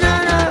food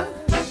not enough.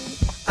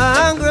 A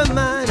hungry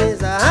man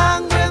is a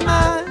hungry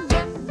man.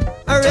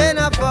 A rain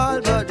a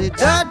fall but the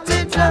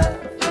dirty tough.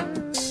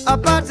 A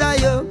pot a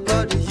yuck